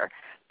got there.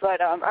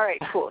 But, all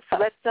right, cool. So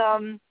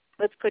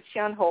let's put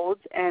you on hold,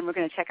 and we're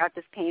going to check out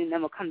This Pain, and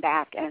then we'll come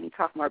back and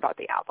talk more about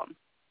the album.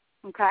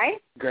 Okay?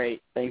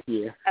 Great. Thank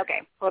you.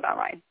 Okay. Hold on,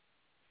 Ryan.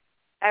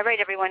 All right,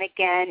 everyone.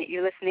 Again,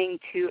 you're listening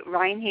to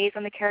Ryan Hayes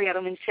on the Kerri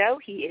Edelman Show.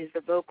 He is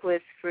the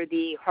vocalist for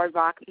the hard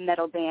rock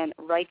metal band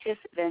Righteous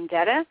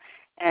Vendetta.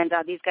 And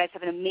these guys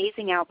have an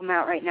amazing album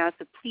out right now,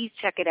 so please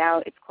check it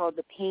out. It's called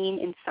The Pain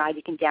Inside.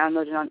 You can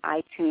download it on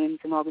iTunes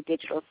and all the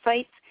digital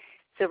sites.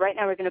 So right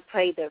now we're going to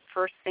play the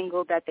first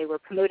single that they were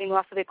promoting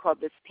off of it called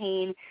This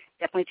Pain.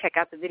 Definitely check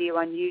out the video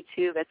on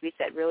YouTube. As we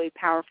said, really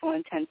powerful,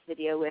 intense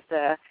video with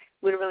a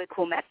really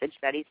cool message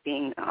that he's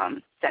being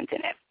sent in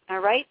it.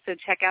 All right, so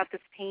check out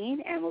This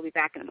Pain, and we'll be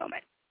back in a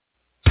moment.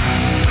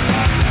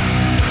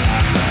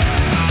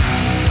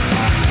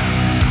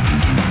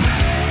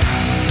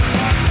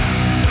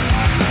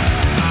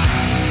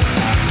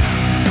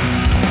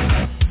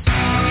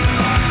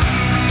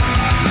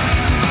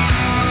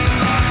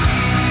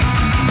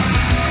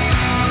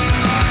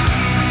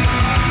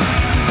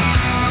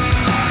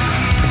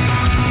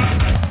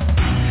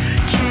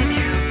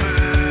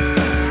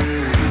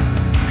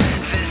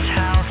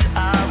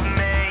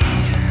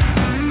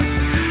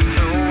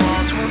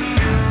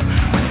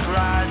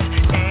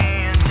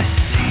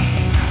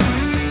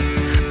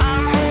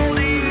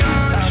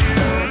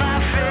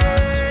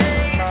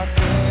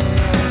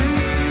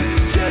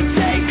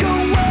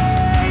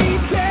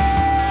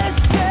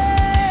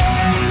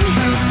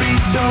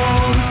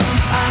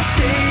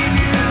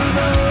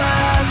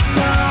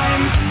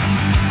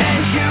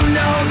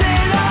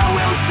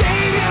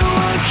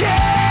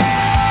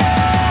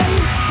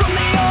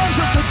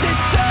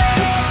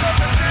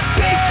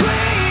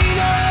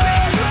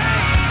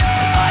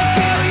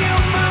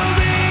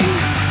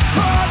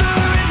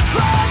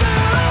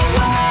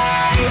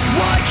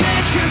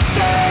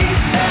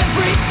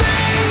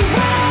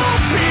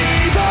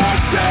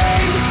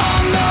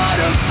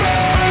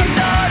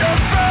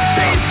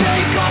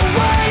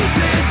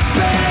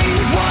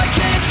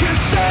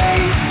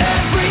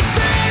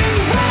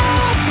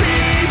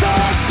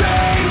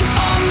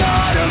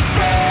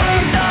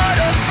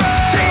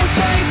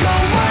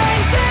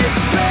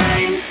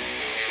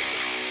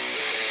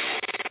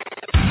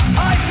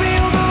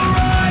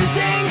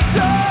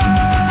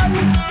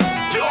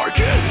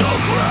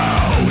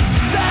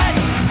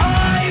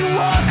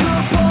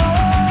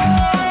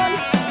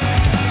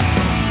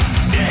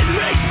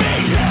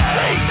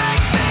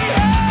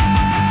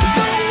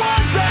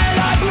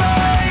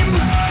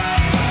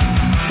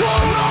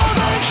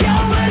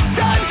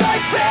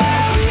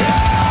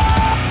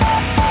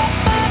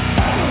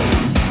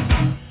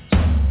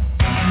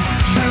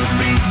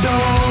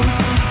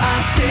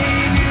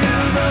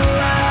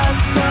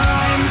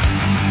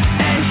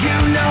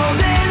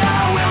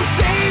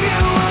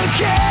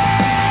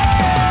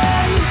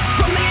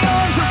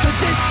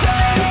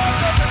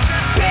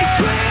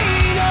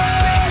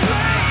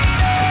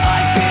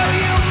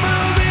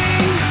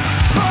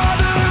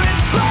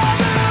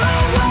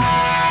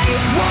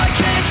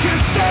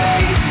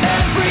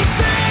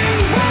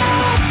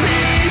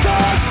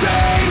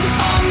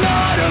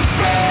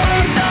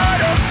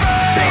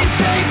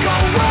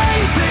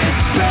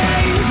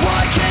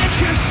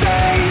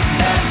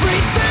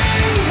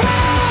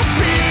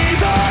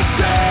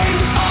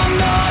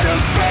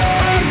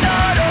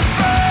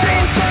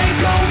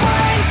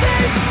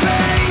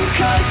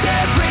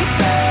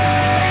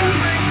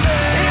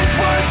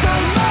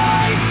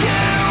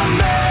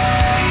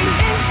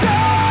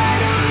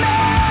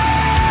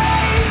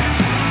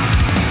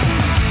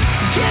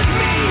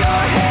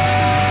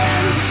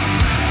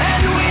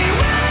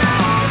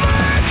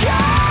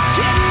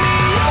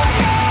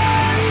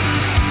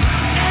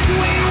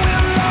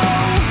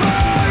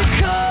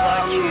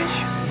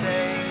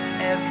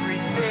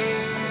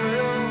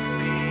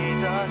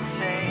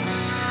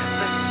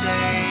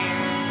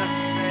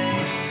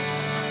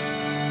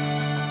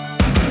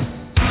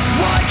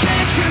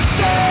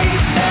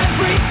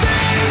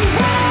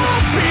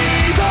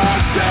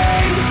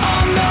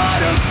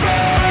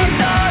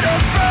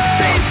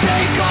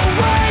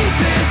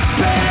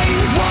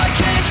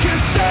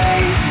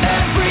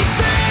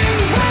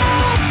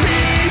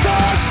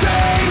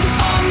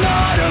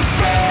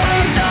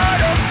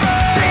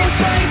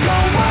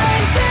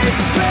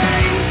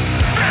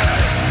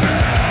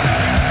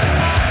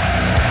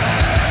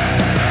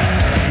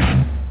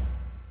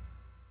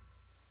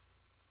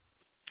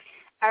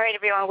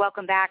 Everyone,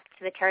 welcome back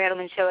to the Kerri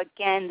Edelman Show.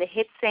 Again, the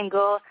hit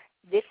single,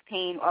 This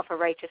Pain, off of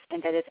Righteous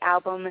Vendetta's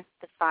album,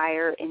 The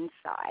Fire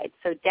Inside.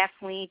 So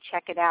definitely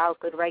check it out.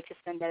 Go to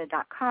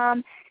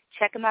righteousvendetta.com.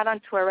 Check them out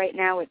on tour right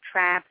now with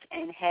Trapped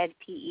and Head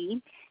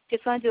PE.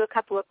 Just want to do a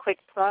couple of quick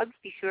plugs.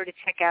 Be sure to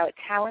check out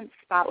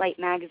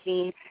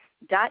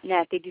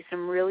talentspotlightmagazine.net. They do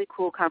some really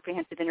cool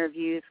comprehensive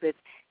interviews with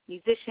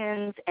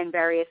musicians and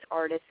various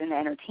artists in the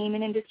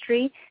entertainment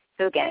industry.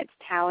 So again, it's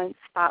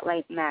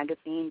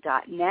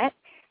talentspotlightmagazine.net.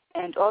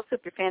 And also,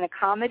 if you're a fan of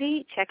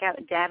comedy, check out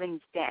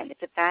Davin's Den.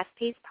 It's a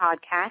fast-paced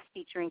podcast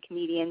featuring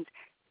comedians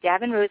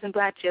Davin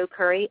Rosenblatt, Joe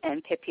Curry,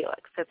 and Pip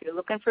Helix. So if you're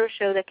looking for a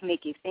show that can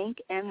make you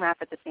think and laugh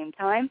at the same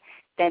time,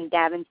 then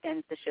Davin's Den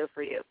is the show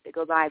for you. They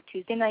go live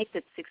Tuesday nights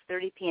at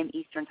 6:30 p.m.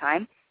 Eastern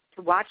Time.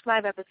 To watch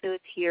live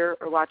episodes here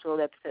or watch old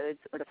episodes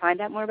or to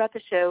find out more about the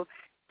show,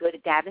 go to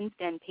Davin's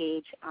Den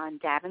page on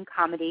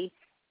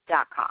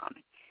davincomedy.com.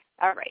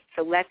 All right,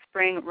 so let's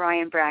bring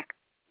Ryan back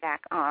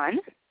on.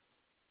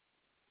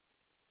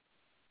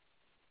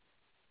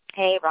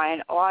 Hey,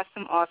 Ryan,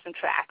 awesome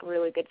track.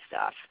 Really good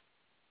stuff.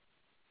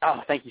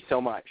 Oh, thank you so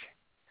much.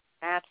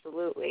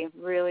 Absolutely.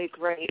 Really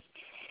great.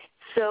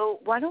 So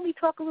why don't we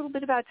talk a little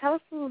bit about, tell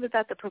us a little bit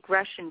about the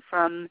progression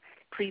from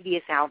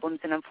previous albums,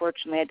 and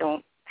unfortunately I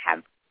don't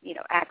have,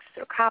 access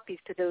or copies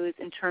to those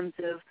in terms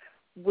of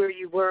where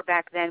you were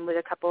back then with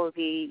a couple of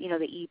the,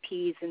 the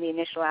EPs and the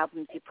initial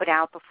albums you put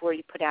out before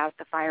you put out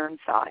the Fire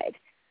Inside,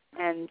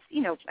 and,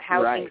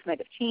 how Right. things might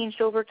have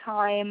changed over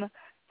time.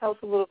 Tell us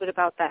a little bit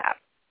about that.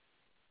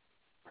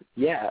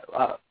 Yeah,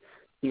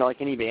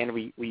 like any band,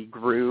 we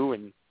grew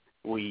and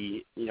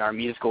our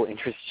musical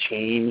interests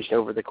changed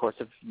over the course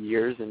of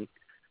years, and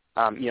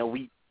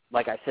we,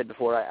 like I said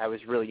before, I was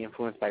really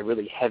influenced by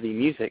really heavy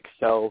music,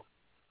 so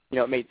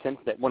it made sense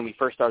that when we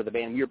first started the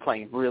band, we were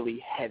playing really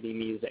heavy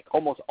music,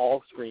 almost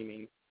all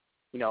screaming.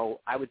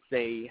 I would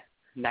say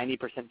 90%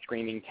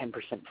 screaming, 10%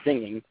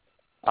 singing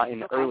in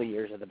the early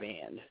years of the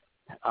band.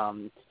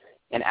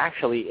 And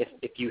actually,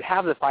 if you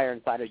have the Fire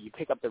Inside or you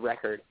pick up the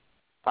record,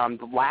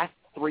 the last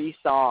 3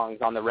 songs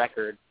on the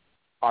record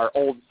are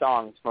old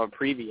songs from a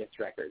previous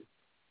record.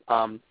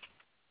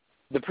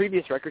 The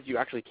previous records you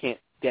actually can't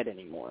get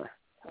anymore.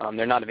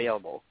 They're not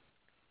available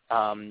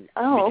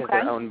because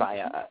they're owned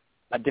by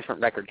a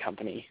different record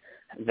company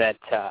that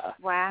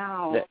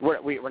wow. that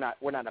we're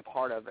not a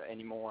part of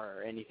anymore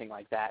or anything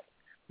like that.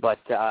 But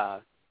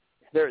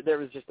there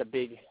was just a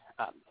big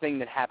thing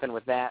that happened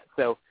with that.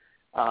 So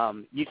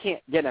you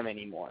can't get them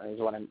anymore is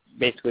what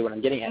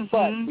I'm getting at.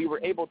 But we were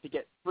able to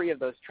get 3 of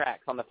those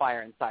tracks on the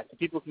Fire Inside, so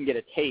people can get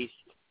a taste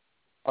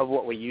of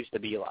what we used to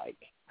be like.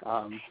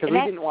 Because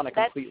we didn't want to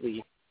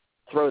completely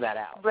throw that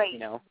out. Right.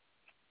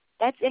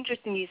 That's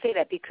interesting you say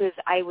that, because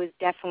I was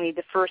definitely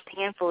the first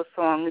handful of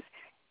songs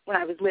when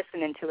I was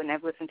listening to it, and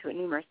I've listened to it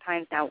numerous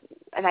times now,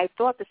 and I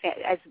thought the same,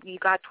 as we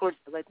got towards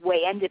the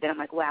way end of it, I'm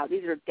like, wow,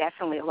 these are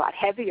definitely a lot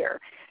heavier.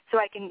 So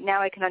I can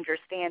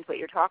understand what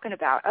you're talking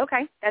about.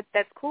 Okay,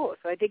 that's cool.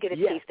 So I did get a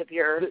taste of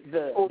your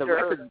older the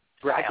record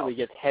gradually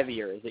style. gets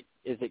heavier as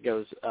it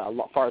goes a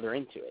lot farther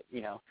into it.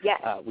 Yes.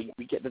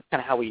 We get, that's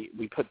kind of how we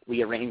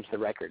arrange the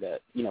record.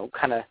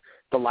 Kind of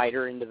the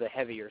lighter into the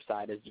heavier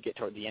side as you get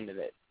toward the end of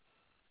it.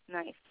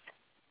 Nice.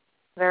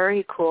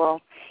 Very cool.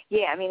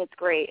 Yeah, I mean, it's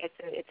great.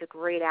 It's a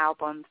great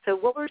album. So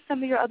what were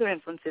some of your other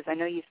influences? I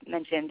know you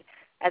mentioned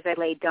As I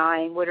Lay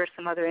Dying. What are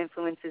some other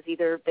influences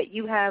either that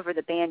you have or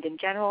the band in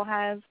general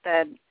has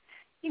that,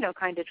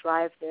 kind of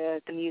drive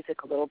the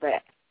music a little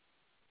bit?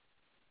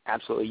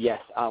 Absolutely,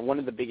 yes. One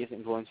of the biggest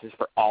influences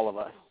for all of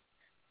us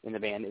in the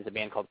band is a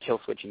band called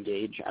Killswitch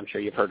Engage. I'm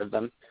sure you've heard of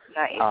them.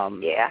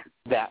 Nice, yeah.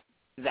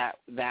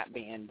 That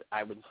band,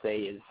 I would say,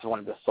 is one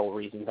of the sole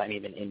reasons I'm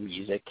even in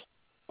music.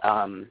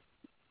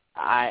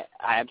 I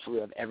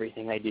absolutely love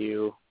everything they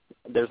do.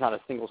 There's not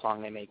a single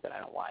song they make that I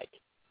don't like.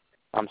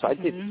 So I'd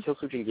say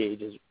Killswitch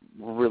Engage is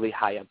really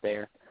high up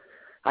there.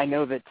 I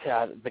know that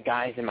the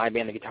guys in my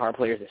band, the guitar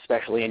players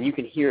especially, and you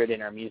can hear it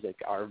in our music,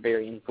 are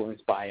very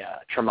influenced by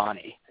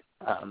Tremonti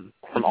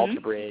from Alter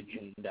Bridge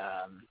and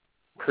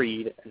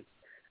Creed.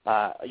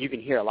 You can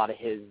hear a lot of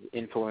his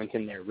influence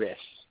in their riffs.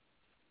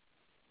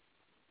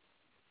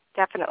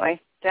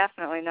 Definitely.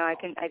 No, I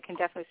can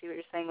definitely see what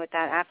you're saying with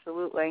that.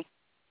 Absolutely.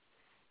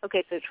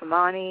 Okay, so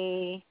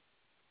Tremonti,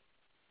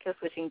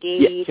 Killswitch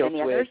Engage, yeah,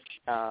 any others?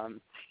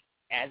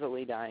 As I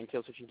Lay Dying,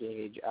 Killswitch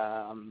Engage.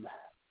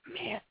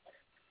 Man,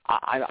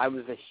 I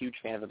was a huge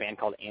fan of a band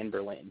called Anne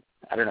Boleyn.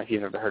 I don't know if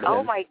you've ever heard of them.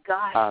 Oh my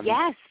God,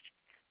 yes.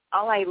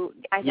 I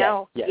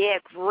know. Yes. Yeah,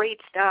 great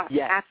stuff.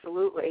 Yes.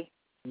 Absolutely.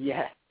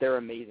 Yeah, they're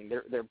amazing.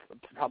 They're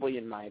probably,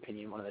 in my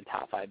opinion, one of the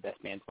top 5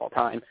 best bands of all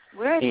time.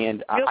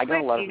 And I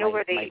got a lot of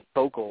my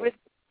vocal.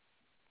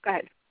 Go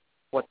ahead.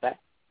 What's that?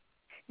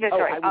 No,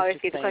 sorry. I'll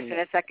ask you the saying question in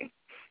a second.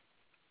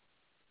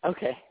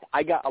 Okay.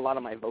 I got a lot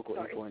of my vocal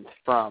influence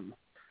from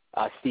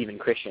Stephen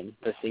Christian,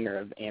 the singer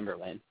of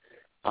Amberlin.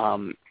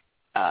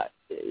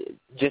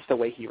 Just the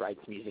way he writes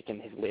music and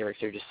his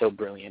lyrics are just so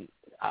brilliant.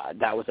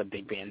 That was a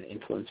big band that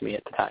influenced me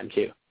at the time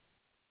too.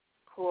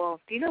 Cool.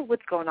 Do you know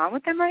what's going on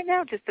with them right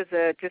now? Just as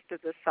a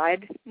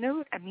side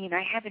note, I mean,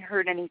 I haven't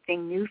heard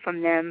anything new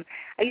from them.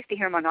 I used to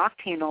hear them on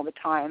Octane all the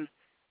time.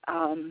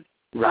 Right.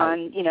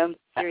 On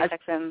Sirius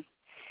XM.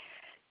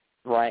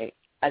 Right.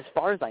 As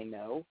far as I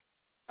know,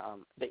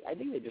 I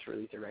think they just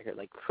released a record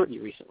pretty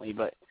recently,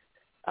 but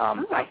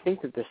I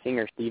think that the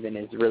singer Steven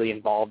is really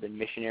involved in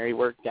missionary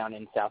work down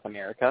in South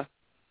America,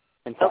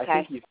 and so I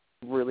think he's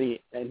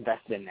really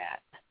invested in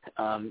that.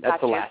 That's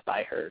the last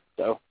I heard.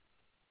 So,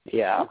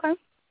 yeah. Okay.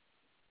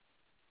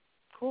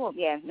 Cool.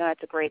 Yeah. No,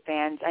 it's a great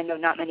band. I know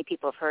not many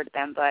people have heard of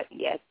them, but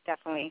yeah,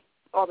 definitely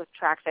all the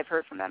tracks I've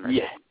heard from them are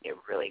they're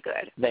really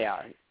good. They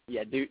are.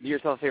 Yeah. Do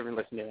yourself a favor and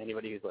listen to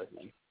anybody who's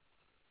listening.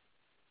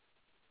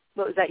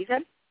 What was that you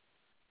said?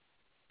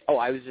 Oh,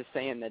 I was just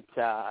saying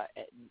that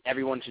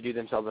everyone should do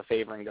themselves a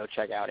favor and go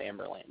check out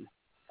Amberlin.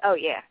 Oh,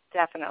 yeah,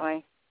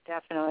 definitely,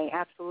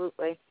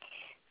 absolutely.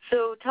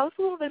 So tell us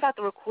a little bit about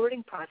the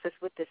recording process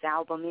with this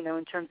album,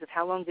 in terms of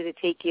how long did it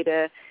take you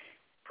to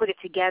put it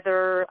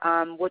together?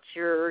 What's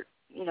your,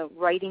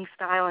 writing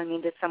style? I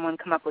mean, did someone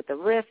come up with the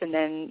riff and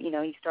then,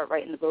 you start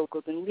writing the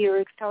vocals and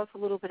lyrics? Tell us a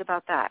little bit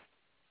about that.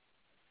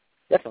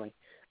 Definitely.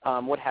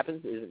 What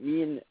happens is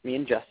me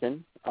and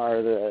Justin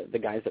are the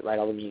guys that write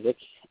all the music,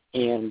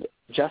 and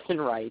Justin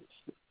writes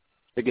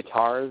the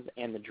guitars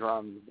and the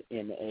drums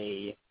in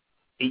a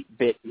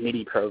 8-bit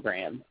MIDI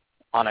program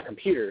on a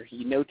computer.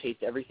 He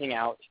notates everything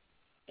out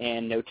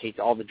and notates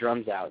all the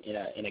drums out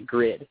in a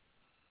grid,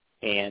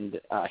 and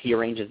he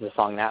arranges the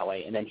song that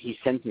way. And then he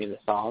sends me the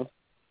song,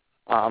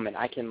 and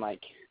I can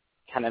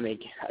kind of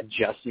make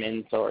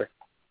adjustments or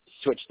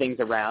switch things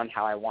around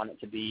how I want it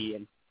to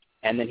be,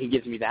 and then he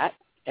gives me that,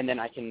 and then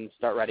I can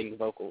start writing the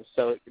vocals.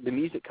 So the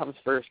music comes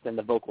first, and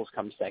the vocals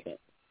come second.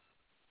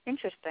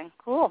 Interesting.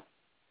 Cool.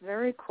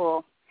 Very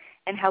cool.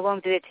 And how long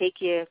did it take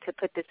you to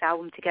put this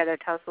album together?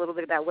 Tell us a little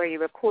bit about where you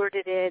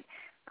recorded it,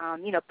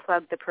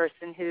 plug the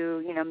person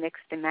who,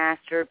 mixed and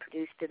mastered,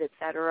 produced it, et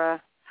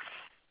cetera.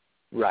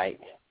 Right.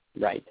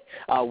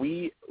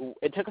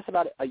 It took us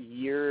about a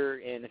year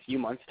and a few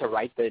months to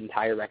write the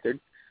entire record.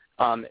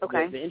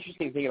 Okay. The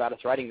interesting thing about us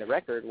writing the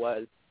record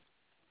was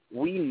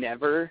we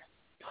never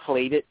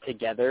played it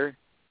together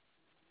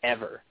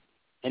ever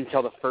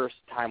until the first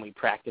time we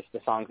practiced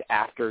the songs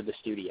after the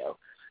studio.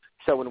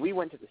 So when we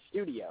went to the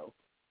studio,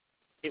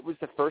 it was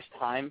the first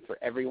time for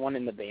everyone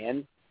in the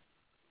band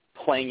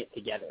playing it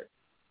together,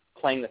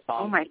 playing the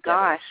songs. Oh my together.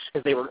 Gosh!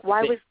 Because they were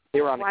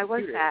on the why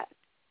computer. Was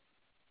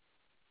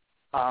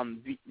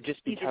that?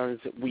 Just because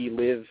we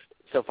live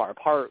so far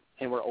apart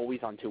and we're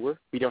always on tour,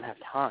 we don't have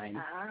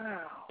time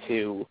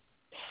to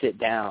sit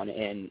down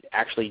and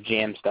actually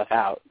jam stuff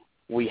out.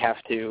 We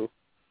have to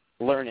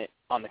learn it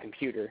on the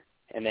computer,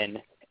 and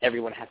then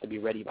everyone has to be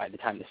ready by the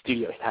time the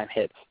studio time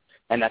hits,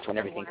 and that's when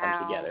everything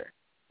comes together.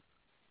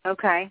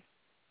 Okay.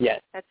 Yes.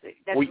 That's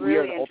we really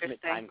are the interesting.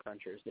 ultimate time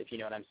crunchers, if you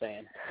know what I'm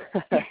saying.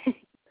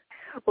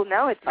 Well,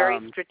 no, it's very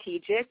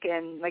strategic,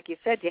 and like you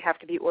said, you have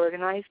to be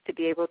organized to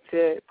be able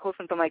to pull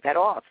something like that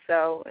off.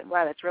 So,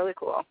 wow, that's really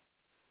cool.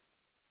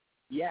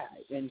 Yeah,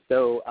 and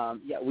so,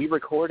 we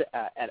record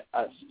at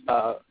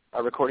a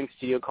recording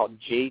studio called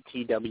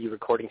JTW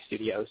Recording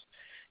Studios.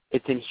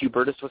 It's in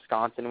Hubertus,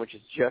 Wisconsin, which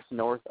is just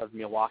north of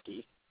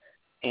Milwaukee.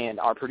 And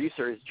our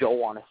producer is Joel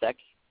Wanasek.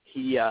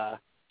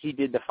 He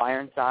did The Fire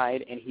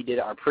Inside, and he did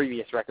our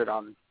previous record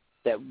on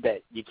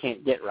that you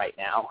can't get right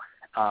now.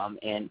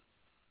 And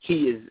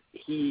he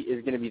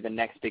is going to be the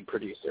next big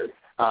producer.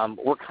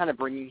 We're kind of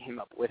bringing him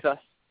up with us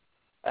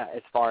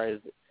as far as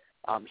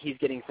he's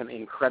getting some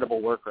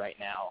incredible work right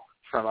now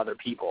from other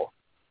people.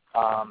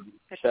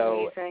 That's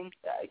amazing.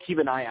 Keep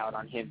an eye out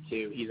on him,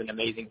 too. He's an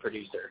amazing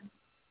producer.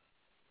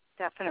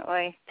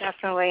 Definitely,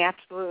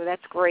 absolutely.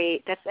 That's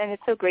great. And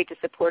it's so great to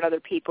support other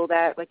people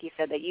that, like you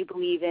said, that you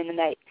believe in and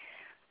that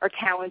are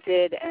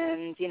talented,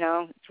 and,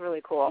 it's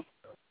really cool.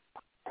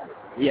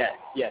 Yes.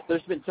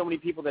 There's been so many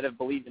people that have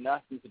believed in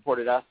us and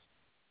supported us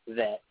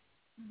that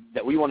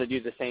we want to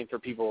do the same for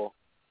people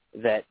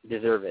that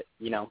deserve it,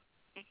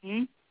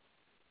 Mm-hmm.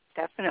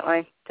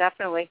 Definitely.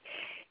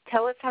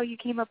 Tell us how you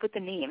came up with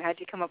the name. How did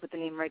you come up with the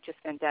name Righteous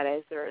Vendetta?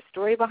 Is there a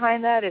story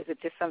behind that? Is it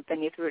just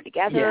something you threw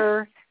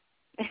together?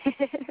 Yeah.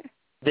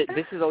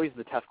 This is always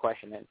the tough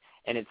question,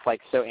 and it's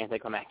so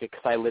anticlimactic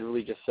because I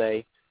literally just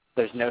say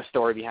there's no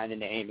story behind the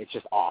name. It's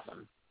just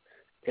awesome.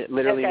 It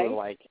literally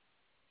was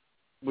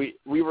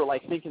we were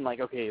thinking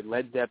okay,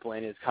 Led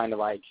Zeppelin is kind of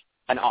like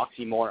an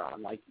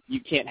oxymoron. You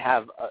can't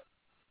have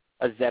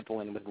a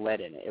Zeppelin with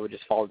lead in it. It would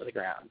just fall to the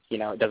ground.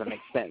 It doesn't make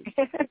sense.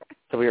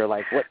 So we were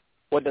like,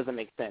 what doesn't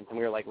make sense? And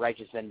we were like,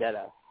 Righteous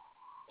Vendetta.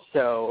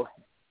 So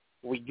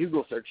we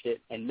Google searched it,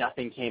 and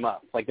nothing came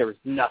up. There was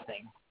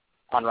nothing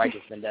on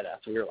Righteous Vendetta.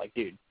 So we were like,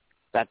 dude,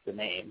 that's the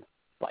name.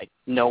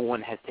 No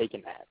one has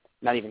taken that.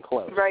 Not even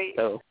close. Right.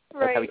 So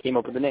that's how we came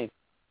up with the name.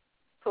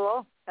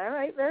 Cool. All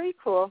right. Very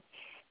cool.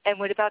 And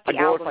what about the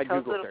album? A glorified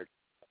album? Google search.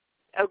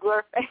 Oh,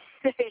 glorified.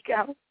 There you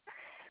go.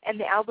 And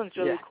the album's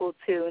really cool,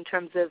 too, in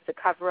terms of the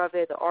cover of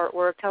it, the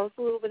artwork. Tell us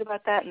a little bit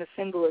about that and the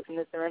symbolism.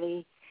 Is there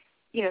any,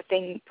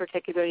 thing in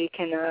particular you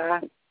can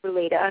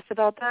relay to us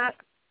about that?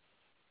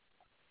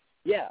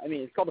 Yeah,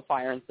 it's called The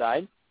Fire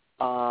Inside.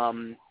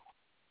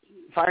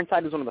 Fire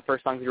Inside was one of the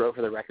first songs we wrote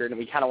for the record, and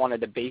we kind of wanted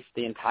to base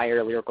the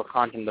entire lyrical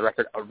content of the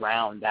record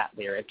around that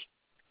lyric,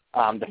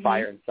 The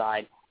Fire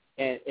Inside.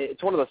 And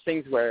it's one of those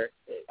things where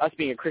us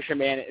being a Christian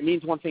band, it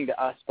means one thing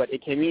to us, but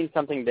it can mean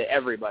something to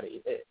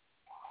everybody.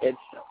 It's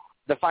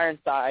The Fire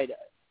Inside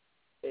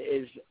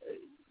is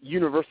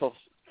universal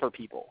for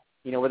people,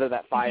 whether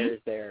that fire is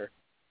their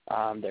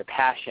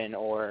passion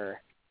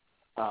or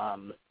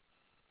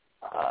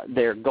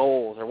their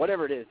goals or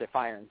whatever it is, their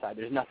fire inside.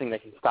 There's nothing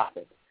that can stop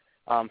it.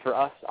 For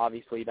us,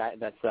 obviously,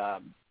 that's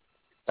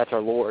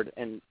our Lord,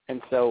 and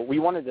so we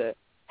wanted to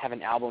have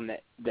an album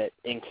that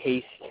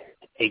encased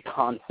a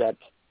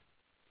concept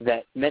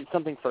that meant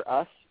something for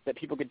us that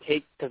people could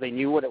take because they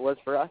knew what it was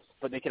for us,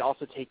 but they could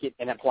also take it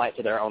and apply it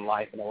to their own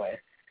life in a way.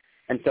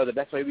 And so the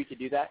best way we could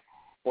do that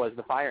was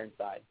the fire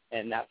inside,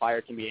 and that fire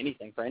can be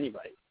anything for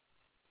anybody.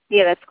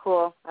 Yeah, that's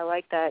cool. I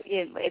like that.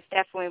 It's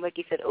definitely, like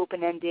you said,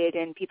 open-ended,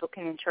 and people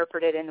can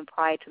interpret it and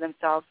apply it to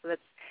themselves. So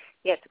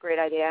it's a great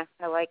idea.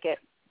 I like it.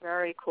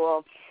 Very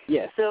cool.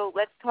 Yes. So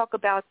let's talk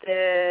about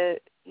the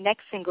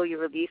next single you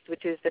released,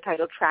 which is the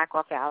title track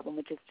off the album,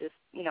 which is just,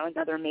 you know,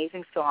 another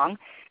amazing song.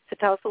 So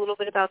tell us a little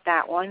bit about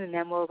that one, and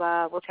then we'll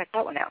check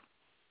that one out.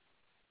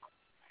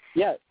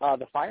 Yeah,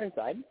 The Fire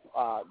Inside.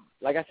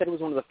 Like I said, it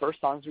was one of the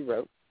first songs we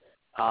wrote.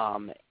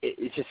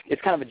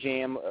 It's kind of a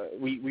jam.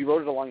 We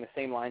wrote it along the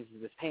same lines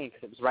as This Pain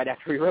because it was right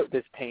after we wrote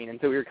This Pain, and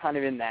so we were kind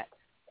of in that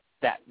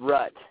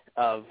rut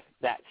of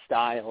that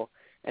style.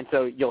 And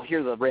so you'll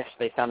hear the riffs;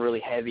 they sound really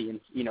heavy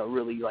and, you know,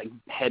 really like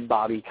head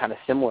bobby, kind of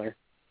similar.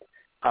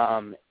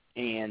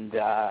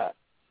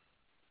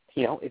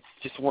 You know, it's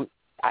just one.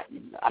 I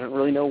don't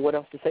really know what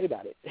else to say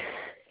about it.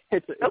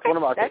 It's one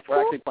of our. We're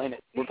cool. Actually playing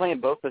it. We're playing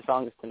both the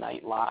songs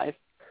tonight live.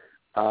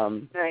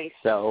 Nice.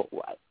 So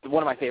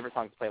one of my favorite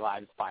songs to play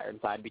live is Fire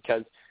Inside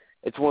because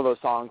it's one of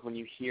those songs when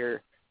you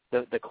hear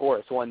the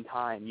chorus one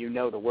time, you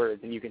know the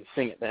words and you can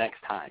sing it the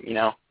next time. You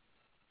know.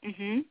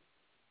 Mhm.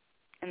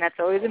 And that's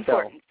always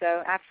important.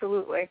 So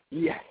absolutely.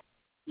 Yes.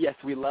 Yes,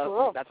 we love.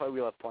 Cool. That's why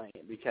we love playing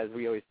it because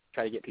we always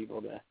try to get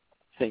people to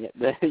sing it.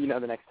 The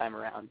next time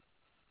around.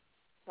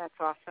 That's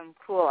awesome.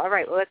 Cool. All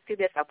right. Well, let's do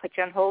this. I'll put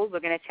you on hold. We're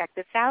going to check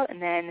this out,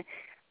 and then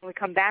when we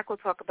come back, we'll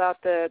talk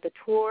about the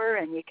tour,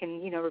 and you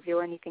can, you know, reveal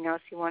anything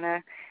else you want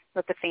to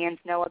let the fans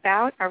know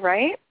about. All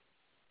right?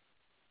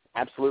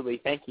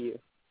 Absolutely. Thank you.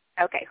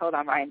 Okay. Hold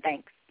on, Ryan.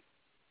 Thanks.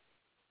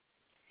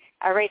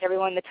 All right,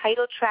 everyone. The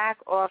title track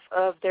off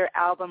of their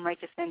album,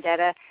 Righteous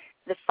Vendetta,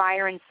 The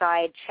Fire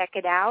Inside. Check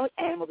it out,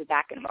 and we'll be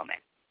back in a moment.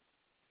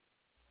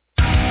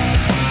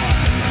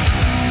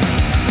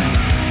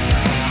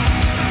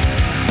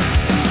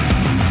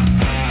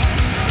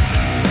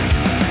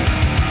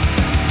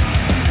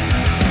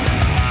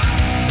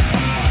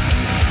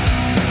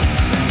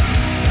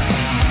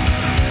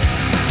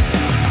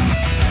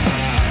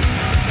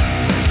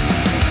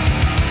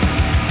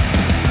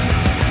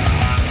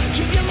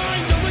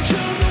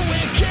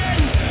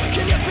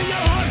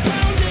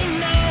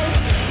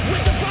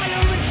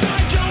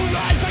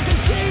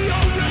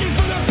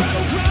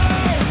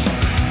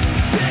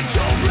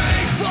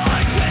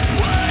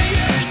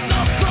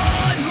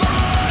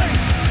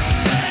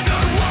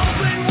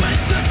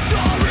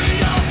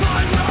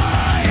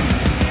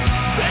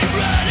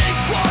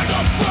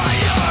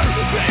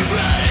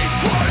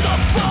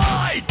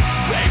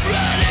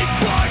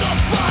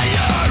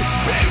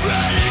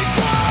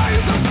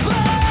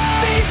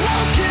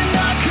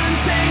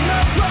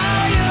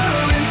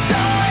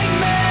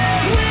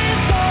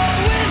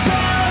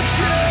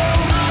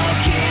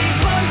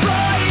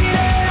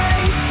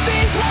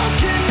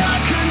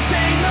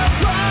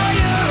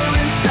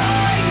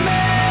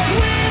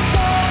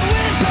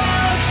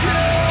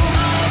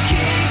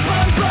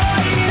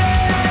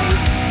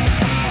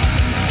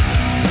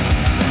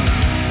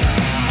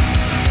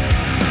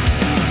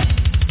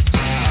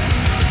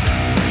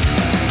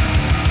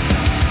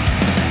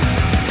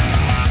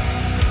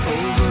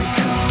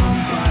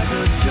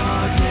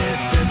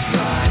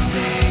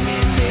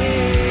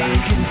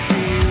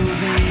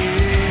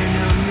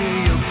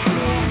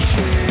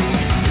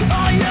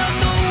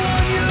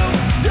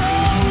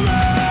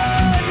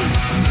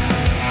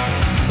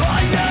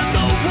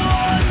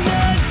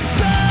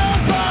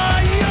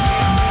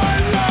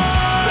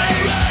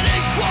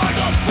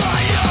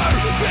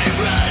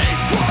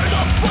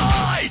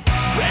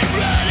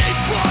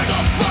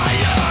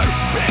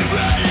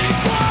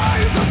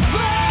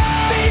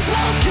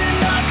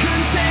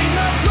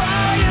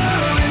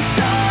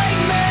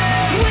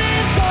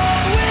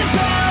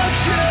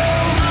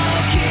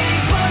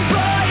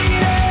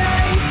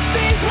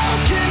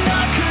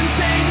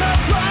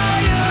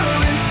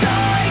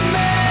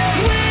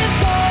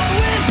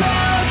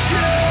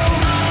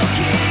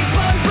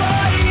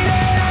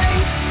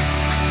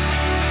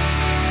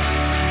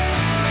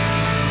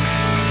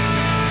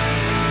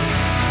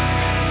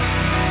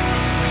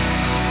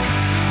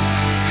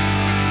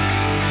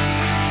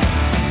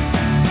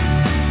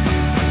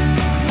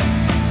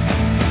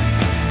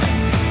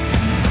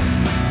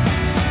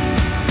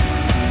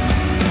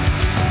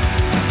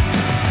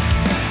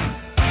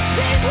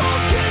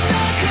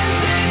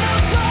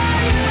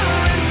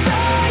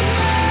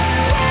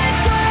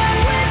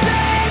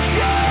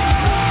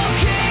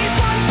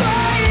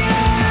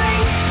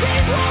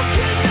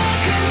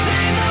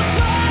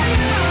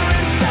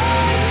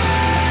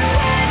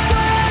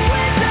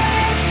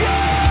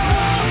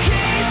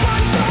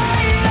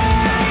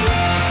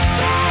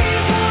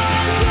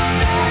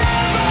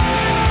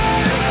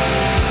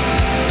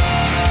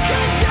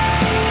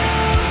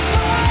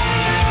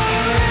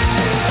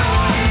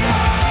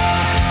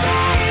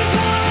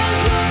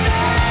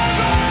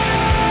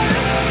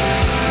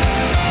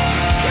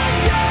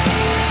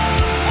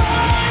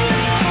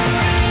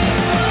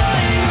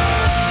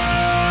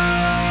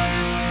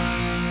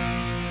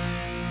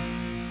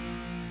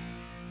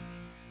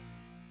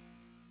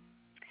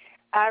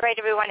 All right,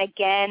 everyone,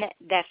 again,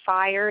 The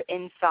Fire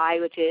Inside,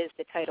 which is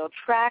the title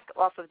track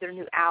off of their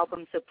new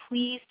album. So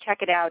please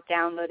check it out,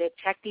 download it,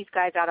 check these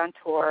guys out on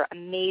tour.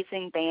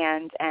 Amazing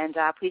band, and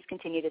please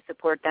continue to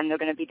support them. They're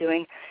going to be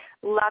doing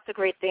lots of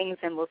great things,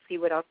 and we'll see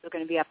what else they're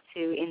going to be up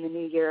to in the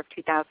new year of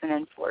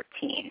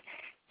 2014.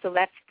 So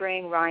let's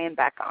bring Ryan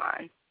back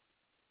on.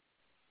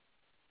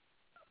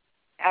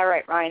 All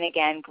right, Ryan,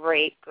 again,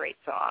 great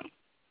song.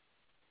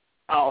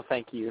 Oh,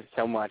 thank you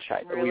so much.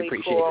 Really we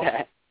appreciate cool.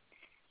 that.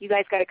 You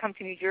guys got to come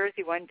to New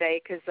Jersey one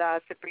day because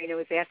Sabrina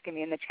was asking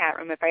me in the chat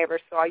room if I ever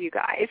saw you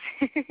guys.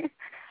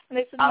 And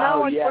I said,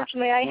 no,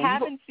 unfortunately, I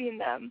haven't seen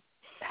them.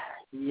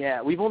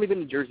 Yeah, we've only been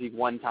to Jersey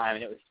one time,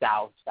 and it was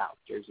South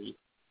Jersey,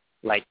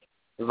 like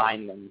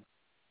Vineland.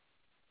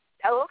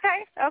 Oh,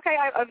 okay.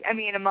 I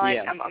mean,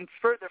 I'm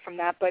further from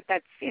that, but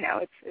that's,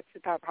 it's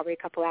about probably a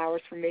couple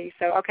hours from me.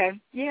 So, okay,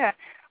 yeah.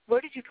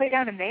 Where did you play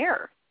down in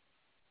there?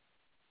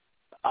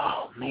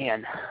 Oh,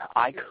 man,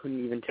 I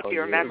couldn't even tell you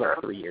you. remember. It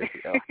was like 3 years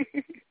ago.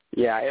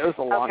 Yeah, it was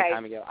a long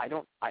time ago.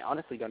 I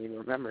honestly don't even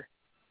remember.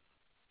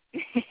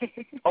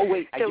 Oh,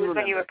 wait, I do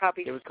remember.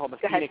 It was called the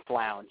Phoenix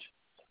Lounge.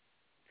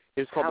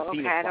 It was called the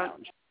Phoenix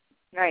Lounge.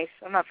 Nice.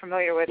 I'm not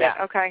familiar with it.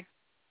 Okay.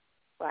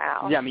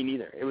 Wow. Yeah, me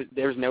neither.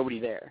 There was nobody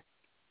there.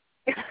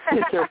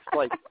 There's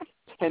like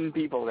 10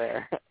 people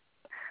there.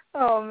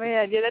 Oh,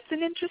 man. Yeah, that's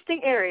an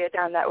interesting area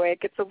down that way.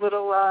 It gets a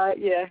little,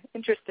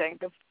 interesting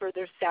the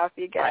further south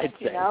you get,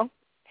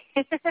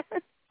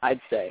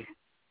 I'd say.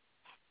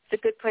 It's a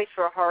good place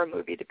for a horror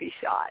movie to be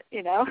shot,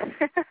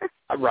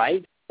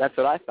 Right? That's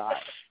what I thought.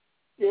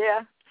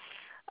 Yeah.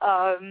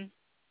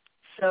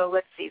 So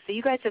let's see. So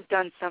you guys have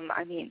done some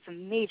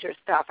major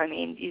stuff.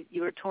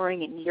 You were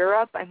touring in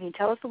Europe.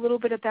 Tell us a little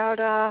bit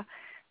about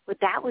what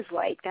that was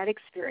like, that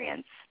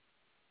experience.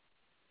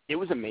 It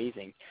was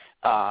amazing.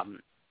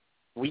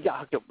 We got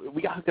hooked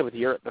up with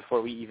Europe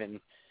before we even,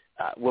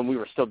 when we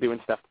were still doing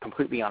stuff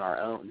completely on our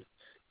own.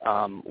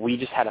 We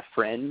just had a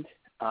friend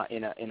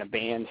in a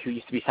band who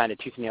used to be signed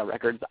to Tooth and Nail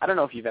Records. I don't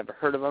know if you've ever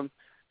heard of them.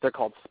 They're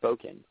called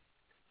Spoken.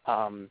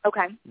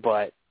 Okay.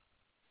 But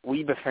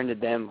we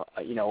befriended them,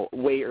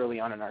 way early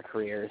on in our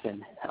careers,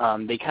 and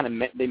they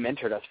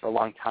mentored us for a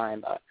long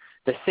time.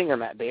 The singer,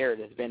 Matt Baird,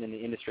 has been in the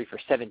industry for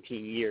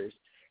 17 years,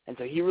 and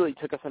so he really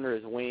took us under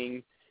his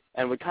wing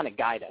and would kind of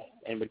guide us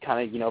and would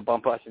kind of,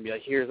 bump us and be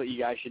like, here's what you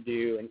guys should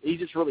do. And he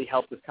just really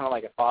helped us kind of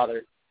like a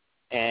father.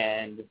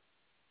 And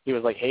he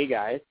was like, hey,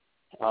 guys,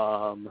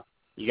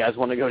 you guys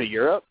want to go to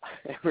Europe?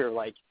 And we were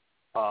like,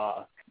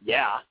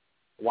 yeah,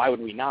 why would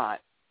we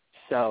not?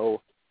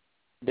 So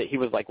he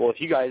was like, well,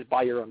 if you guys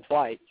buy your own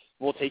flights,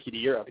 we'll take you to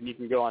Europe, and you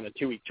can go on a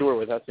 2-week tour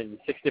with us in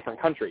 6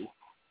 different countries.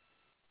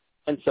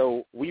 And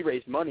so we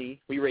raised money.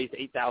 We raised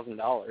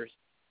 $8,000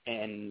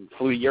 and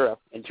flew to Europe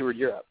and toured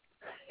Europe.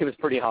 It was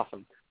pretty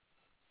awesome.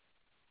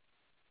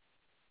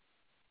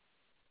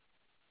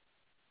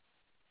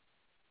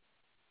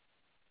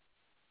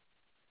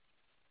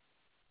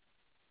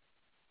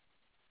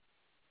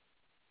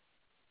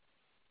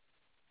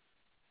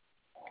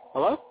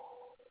 Hello?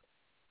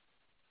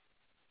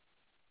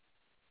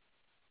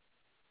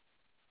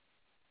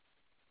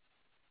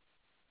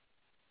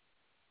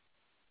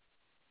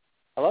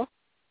 Hello?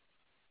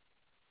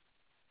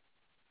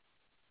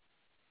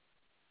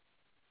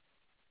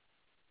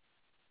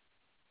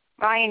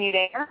 Ryan, you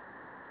there?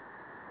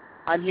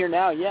 I'm here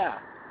now, yeah.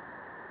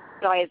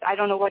 Guys, I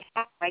don't know what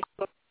happened.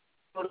 I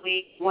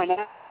totally went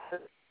out.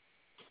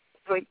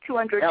 Like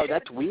 200. Oh,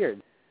 that's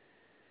weird.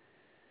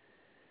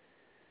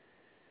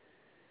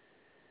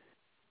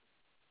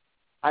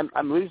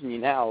 I'm losing you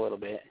now a little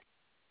bit.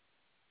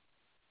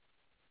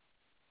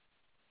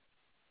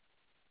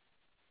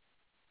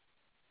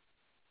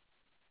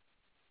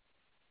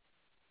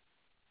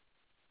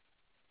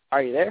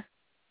 Are you there?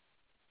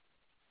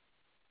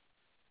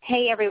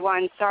 Hey,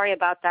 everyone. Sorry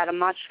about that. I'm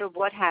not sure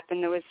what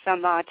happened. There was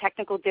some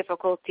technical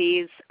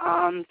difficulties.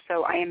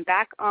 So I am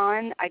back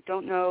on. I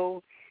don't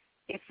know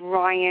if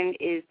Ryan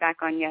is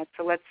back on yet,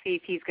 so let's see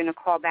if he's going to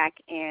call back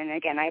in.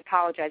 Again, I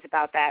apologize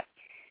about that.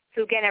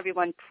 So again,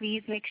 everyone,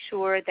 please make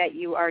sure that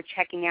you are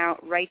checking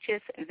out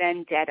Righteous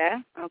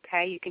Vendetta.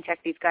 Okay, you can check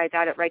these guys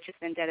out at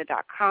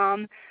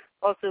righteousvendetta.com.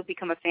 Also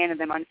become a fan of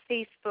them on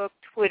Facebook,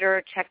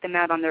 Twitter. Check them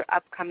out on their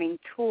upcoming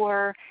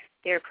tour.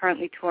 They're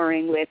currently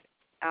touring with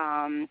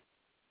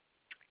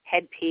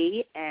Head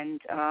P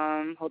and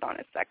hold on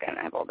a second,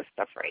 I have all this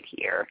stuff right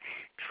here.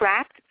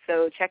 Trapped.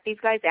 So check these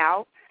guys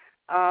out.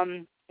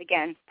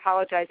 Again,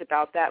 apologize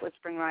about that. Let's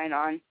bring Ryan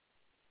on.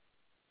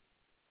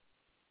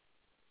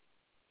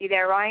 You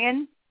there,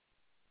 Ryan?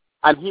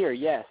 I'm here,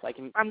 yes. I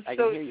can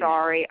so hear you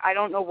sorry. now. I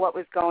don't know what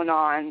was going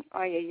on.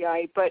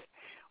 But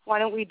why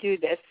don't we do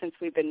this since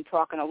we've been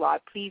talking a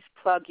lot? Please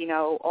plug,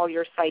 all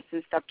your sites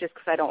and stuff just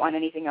because I don't want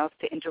anything else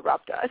to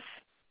interrupt us.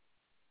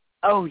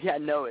 Oh, yeah,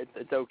 no,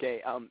 it's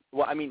okay.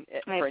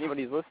 For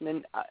anybody who's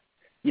listening,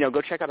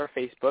 go check out our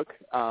Facebook.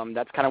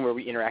 That's kind of where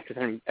we interact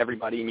with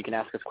everybody, and you can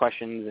ask us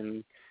questions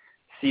and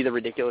see the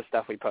ridiculous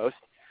stuff we post.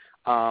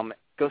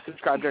 Go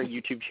subscribe to our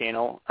YouTube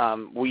channel.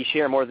 We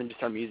share more than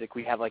just our music.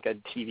 We have like a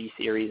TV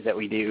series that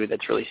we do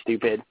that's really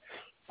stupid.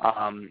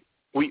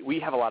 We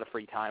have a lot of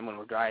free time when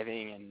we're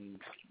driving, and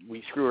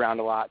we screw around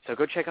a lot. So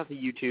go check out the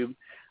YouTube.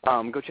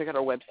 Go check out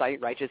our website,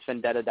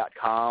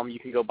 righteousvendetta.com. You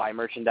can go buy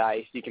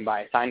merchandise. You can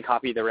buy a signed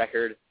copy of the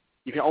record.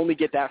 You can only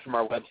get that from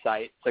our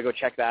website, so go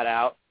check that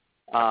out.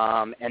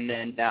 And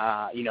then,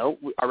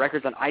 our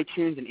record's on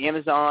iTunes and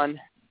Amazon.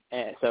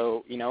 And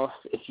so,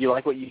 if you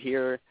like what you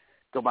hear,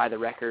 go buy the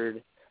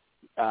record.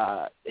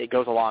 It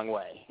goes a long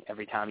way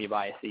every time you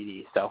buy a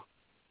CD. So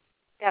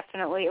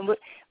definitely. And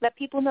let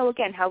people know,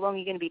 again, how long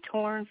you're going to be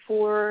touring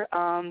for.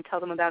 Tell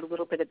them about a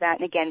little bit of that.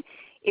 And, again,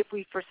 if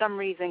we, for some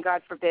reason,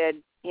 God forbid,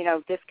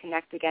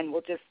 disconnect again,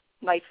 we'll just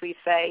nicely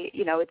say,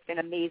 it's been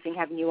amazing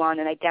having you on,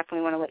 and I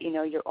definitely want to let you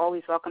know you're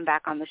always welcome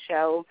back on the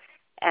show,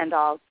 and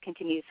I'll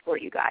continue to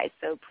support you guys.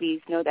 So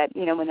please know that,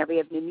 whenever you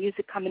have new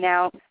music coming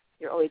out,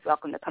 you're always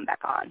welcome to come back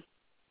on.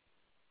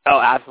 Oh,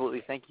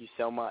 absolutely. Thank you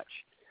so much.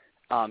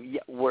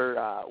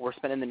 We're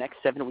spending the next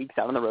 7 weeks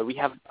out on the road. We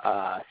have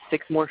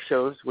 6 more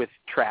shows with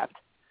Trapped,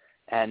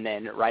 and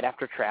then right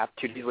after Trapped,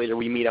 2 days later,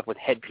 we meet up with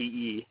Head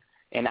PE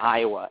in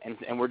Iowa,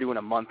 and we're doing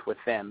a month with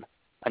them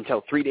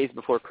until 3 days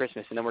before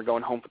Christmas, and then we're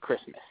going home for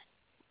Christmas.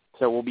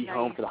 So we'll be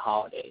home for the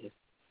holidays.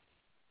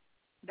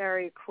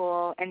 Very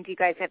cool. And do you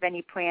guys have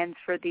any plans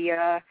for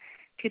the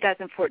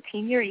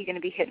 2014 year? Are you going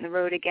to be hitting the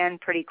road again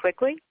pretty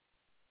quickly?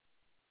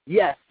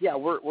 Yes. Yeah,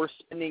 we're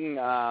spending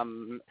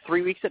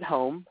 3 weeks at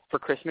home for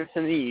Christmas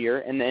and the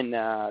year, and then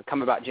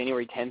come about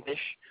January 10th-ish,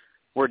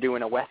 we're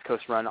doing a West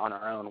Coast run on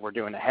our own. We're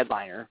doing a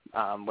headliner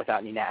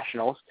without any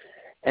nationals.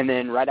 And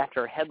then right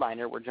after our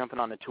headliner, we're jumping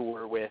on a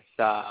tour with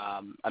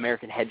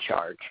American Head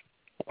Charge.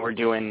 We're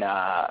doing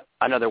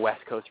another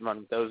West Coast run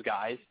with those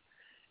guys.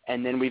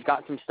 And then we've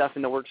got some stuff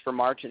in the works for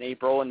March and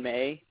April and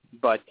May,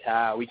 but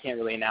we can't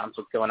really announce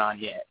what's going on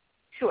yet.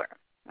 Sure.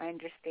 I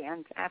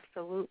understand.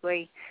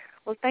 Absolutely.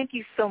 Well, thank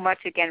you so much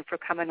again for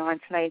coming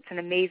on tonight. It's an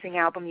amazing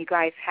album you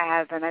guys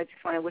have, and I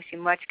just want to wish you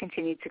much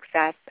continued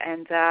success.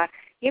 And,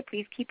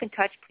 please keep in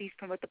touch. Please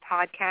promote the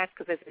podcast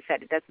because, as I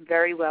said, it does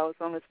very well as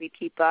long as we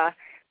keep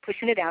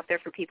pushing it out there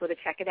for people to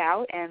check it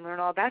out and learn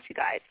all about you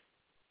guys.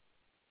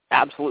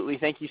 Absolutely.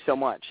 Thank you so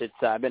much.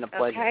 It's been a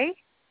pleasure. Okay.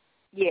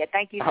 Yeah,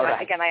 thank you.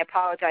 Right. Again, I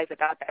apologize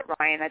about that,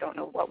 Ryan. I don't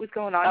know what was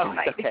going on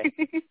tonight. It's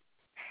okay.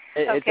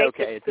 It's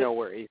okay. It's no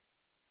worries.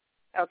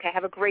 Okay.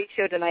 Have a great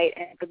show tonight,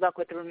 and good luck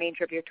with the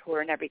remainder of your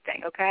tour and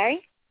everything,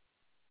 okay?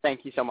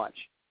 Thank you so much.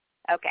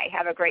 Okay.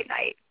 Have a great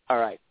night. All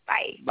right.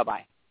 Bye.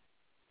 Bye-bye.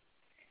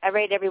 All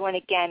right, everyone.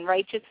 Again,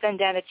 Righteous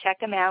Vendetta. Check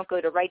them out.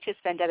 Go to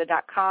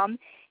righteousvendetta.com.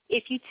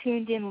 If you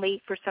tuned in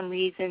late for some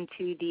reason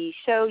to the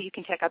show, you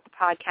can check out the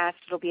podcast.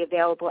 It'll be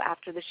available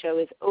after the show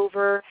is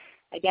over.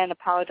 Again,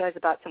 apologize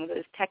about some of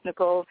those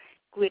technical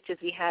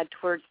glitches we had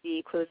towards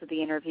the close of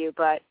the interview,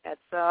 but that's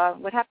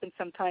what happens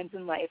sometimes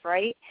in life,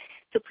 right?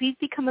 So please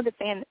become a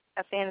fan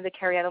of the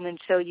Kerri Edelman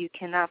Show. You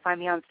can find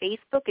me on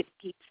Facebook. It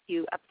keeps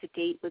you up to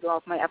date with all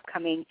of my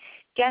upcoming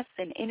guests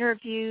and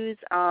interviews.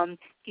 If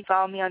you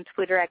follow me on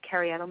Twitter at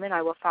Kerri Edelman,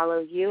 I will follow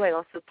you. I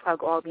also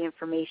plug all the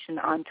information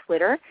on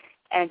Twitter.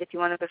 And if you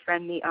want to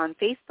befriend me on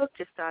Facebook,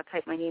 just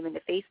type my name into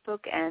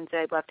Facebook, and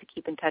I'd love to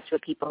keep in touch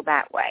with people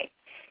that way.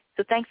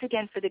 So thanks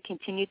again for the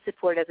continued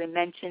support. As I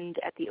mentioned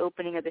at the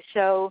opening of the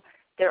show,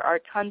 there are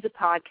tons of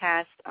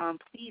podcasts.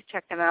 Please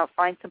check them out.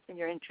 Find something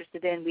you're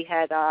interested in. We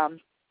had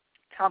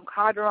Tom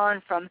Cotter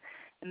on from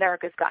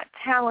America's Got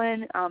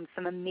Talent,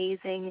 some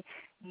amazing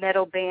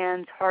metal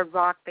bands, hard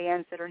rock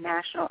bands that are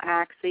national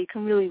acts. So you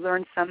can really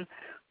learn some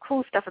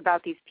cool stuff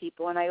about these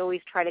people. And I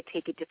always try to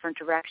take a different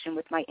direction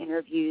with my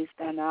interviews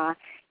than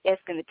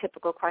asking the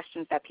typical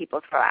questions that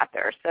people throw out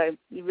there. So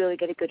you really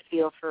get a good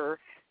feel for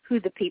who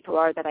the people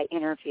are that I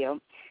interview.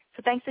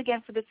 So thanks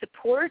again for the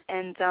support,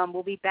 and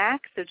we'll be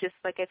back. So just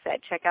like I said,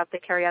 check out the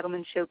Kerri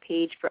Edelman Show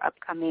page for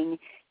upcoming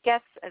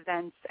guests,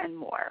 events, and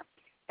more.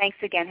 Thanks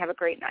again. Have a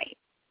great night.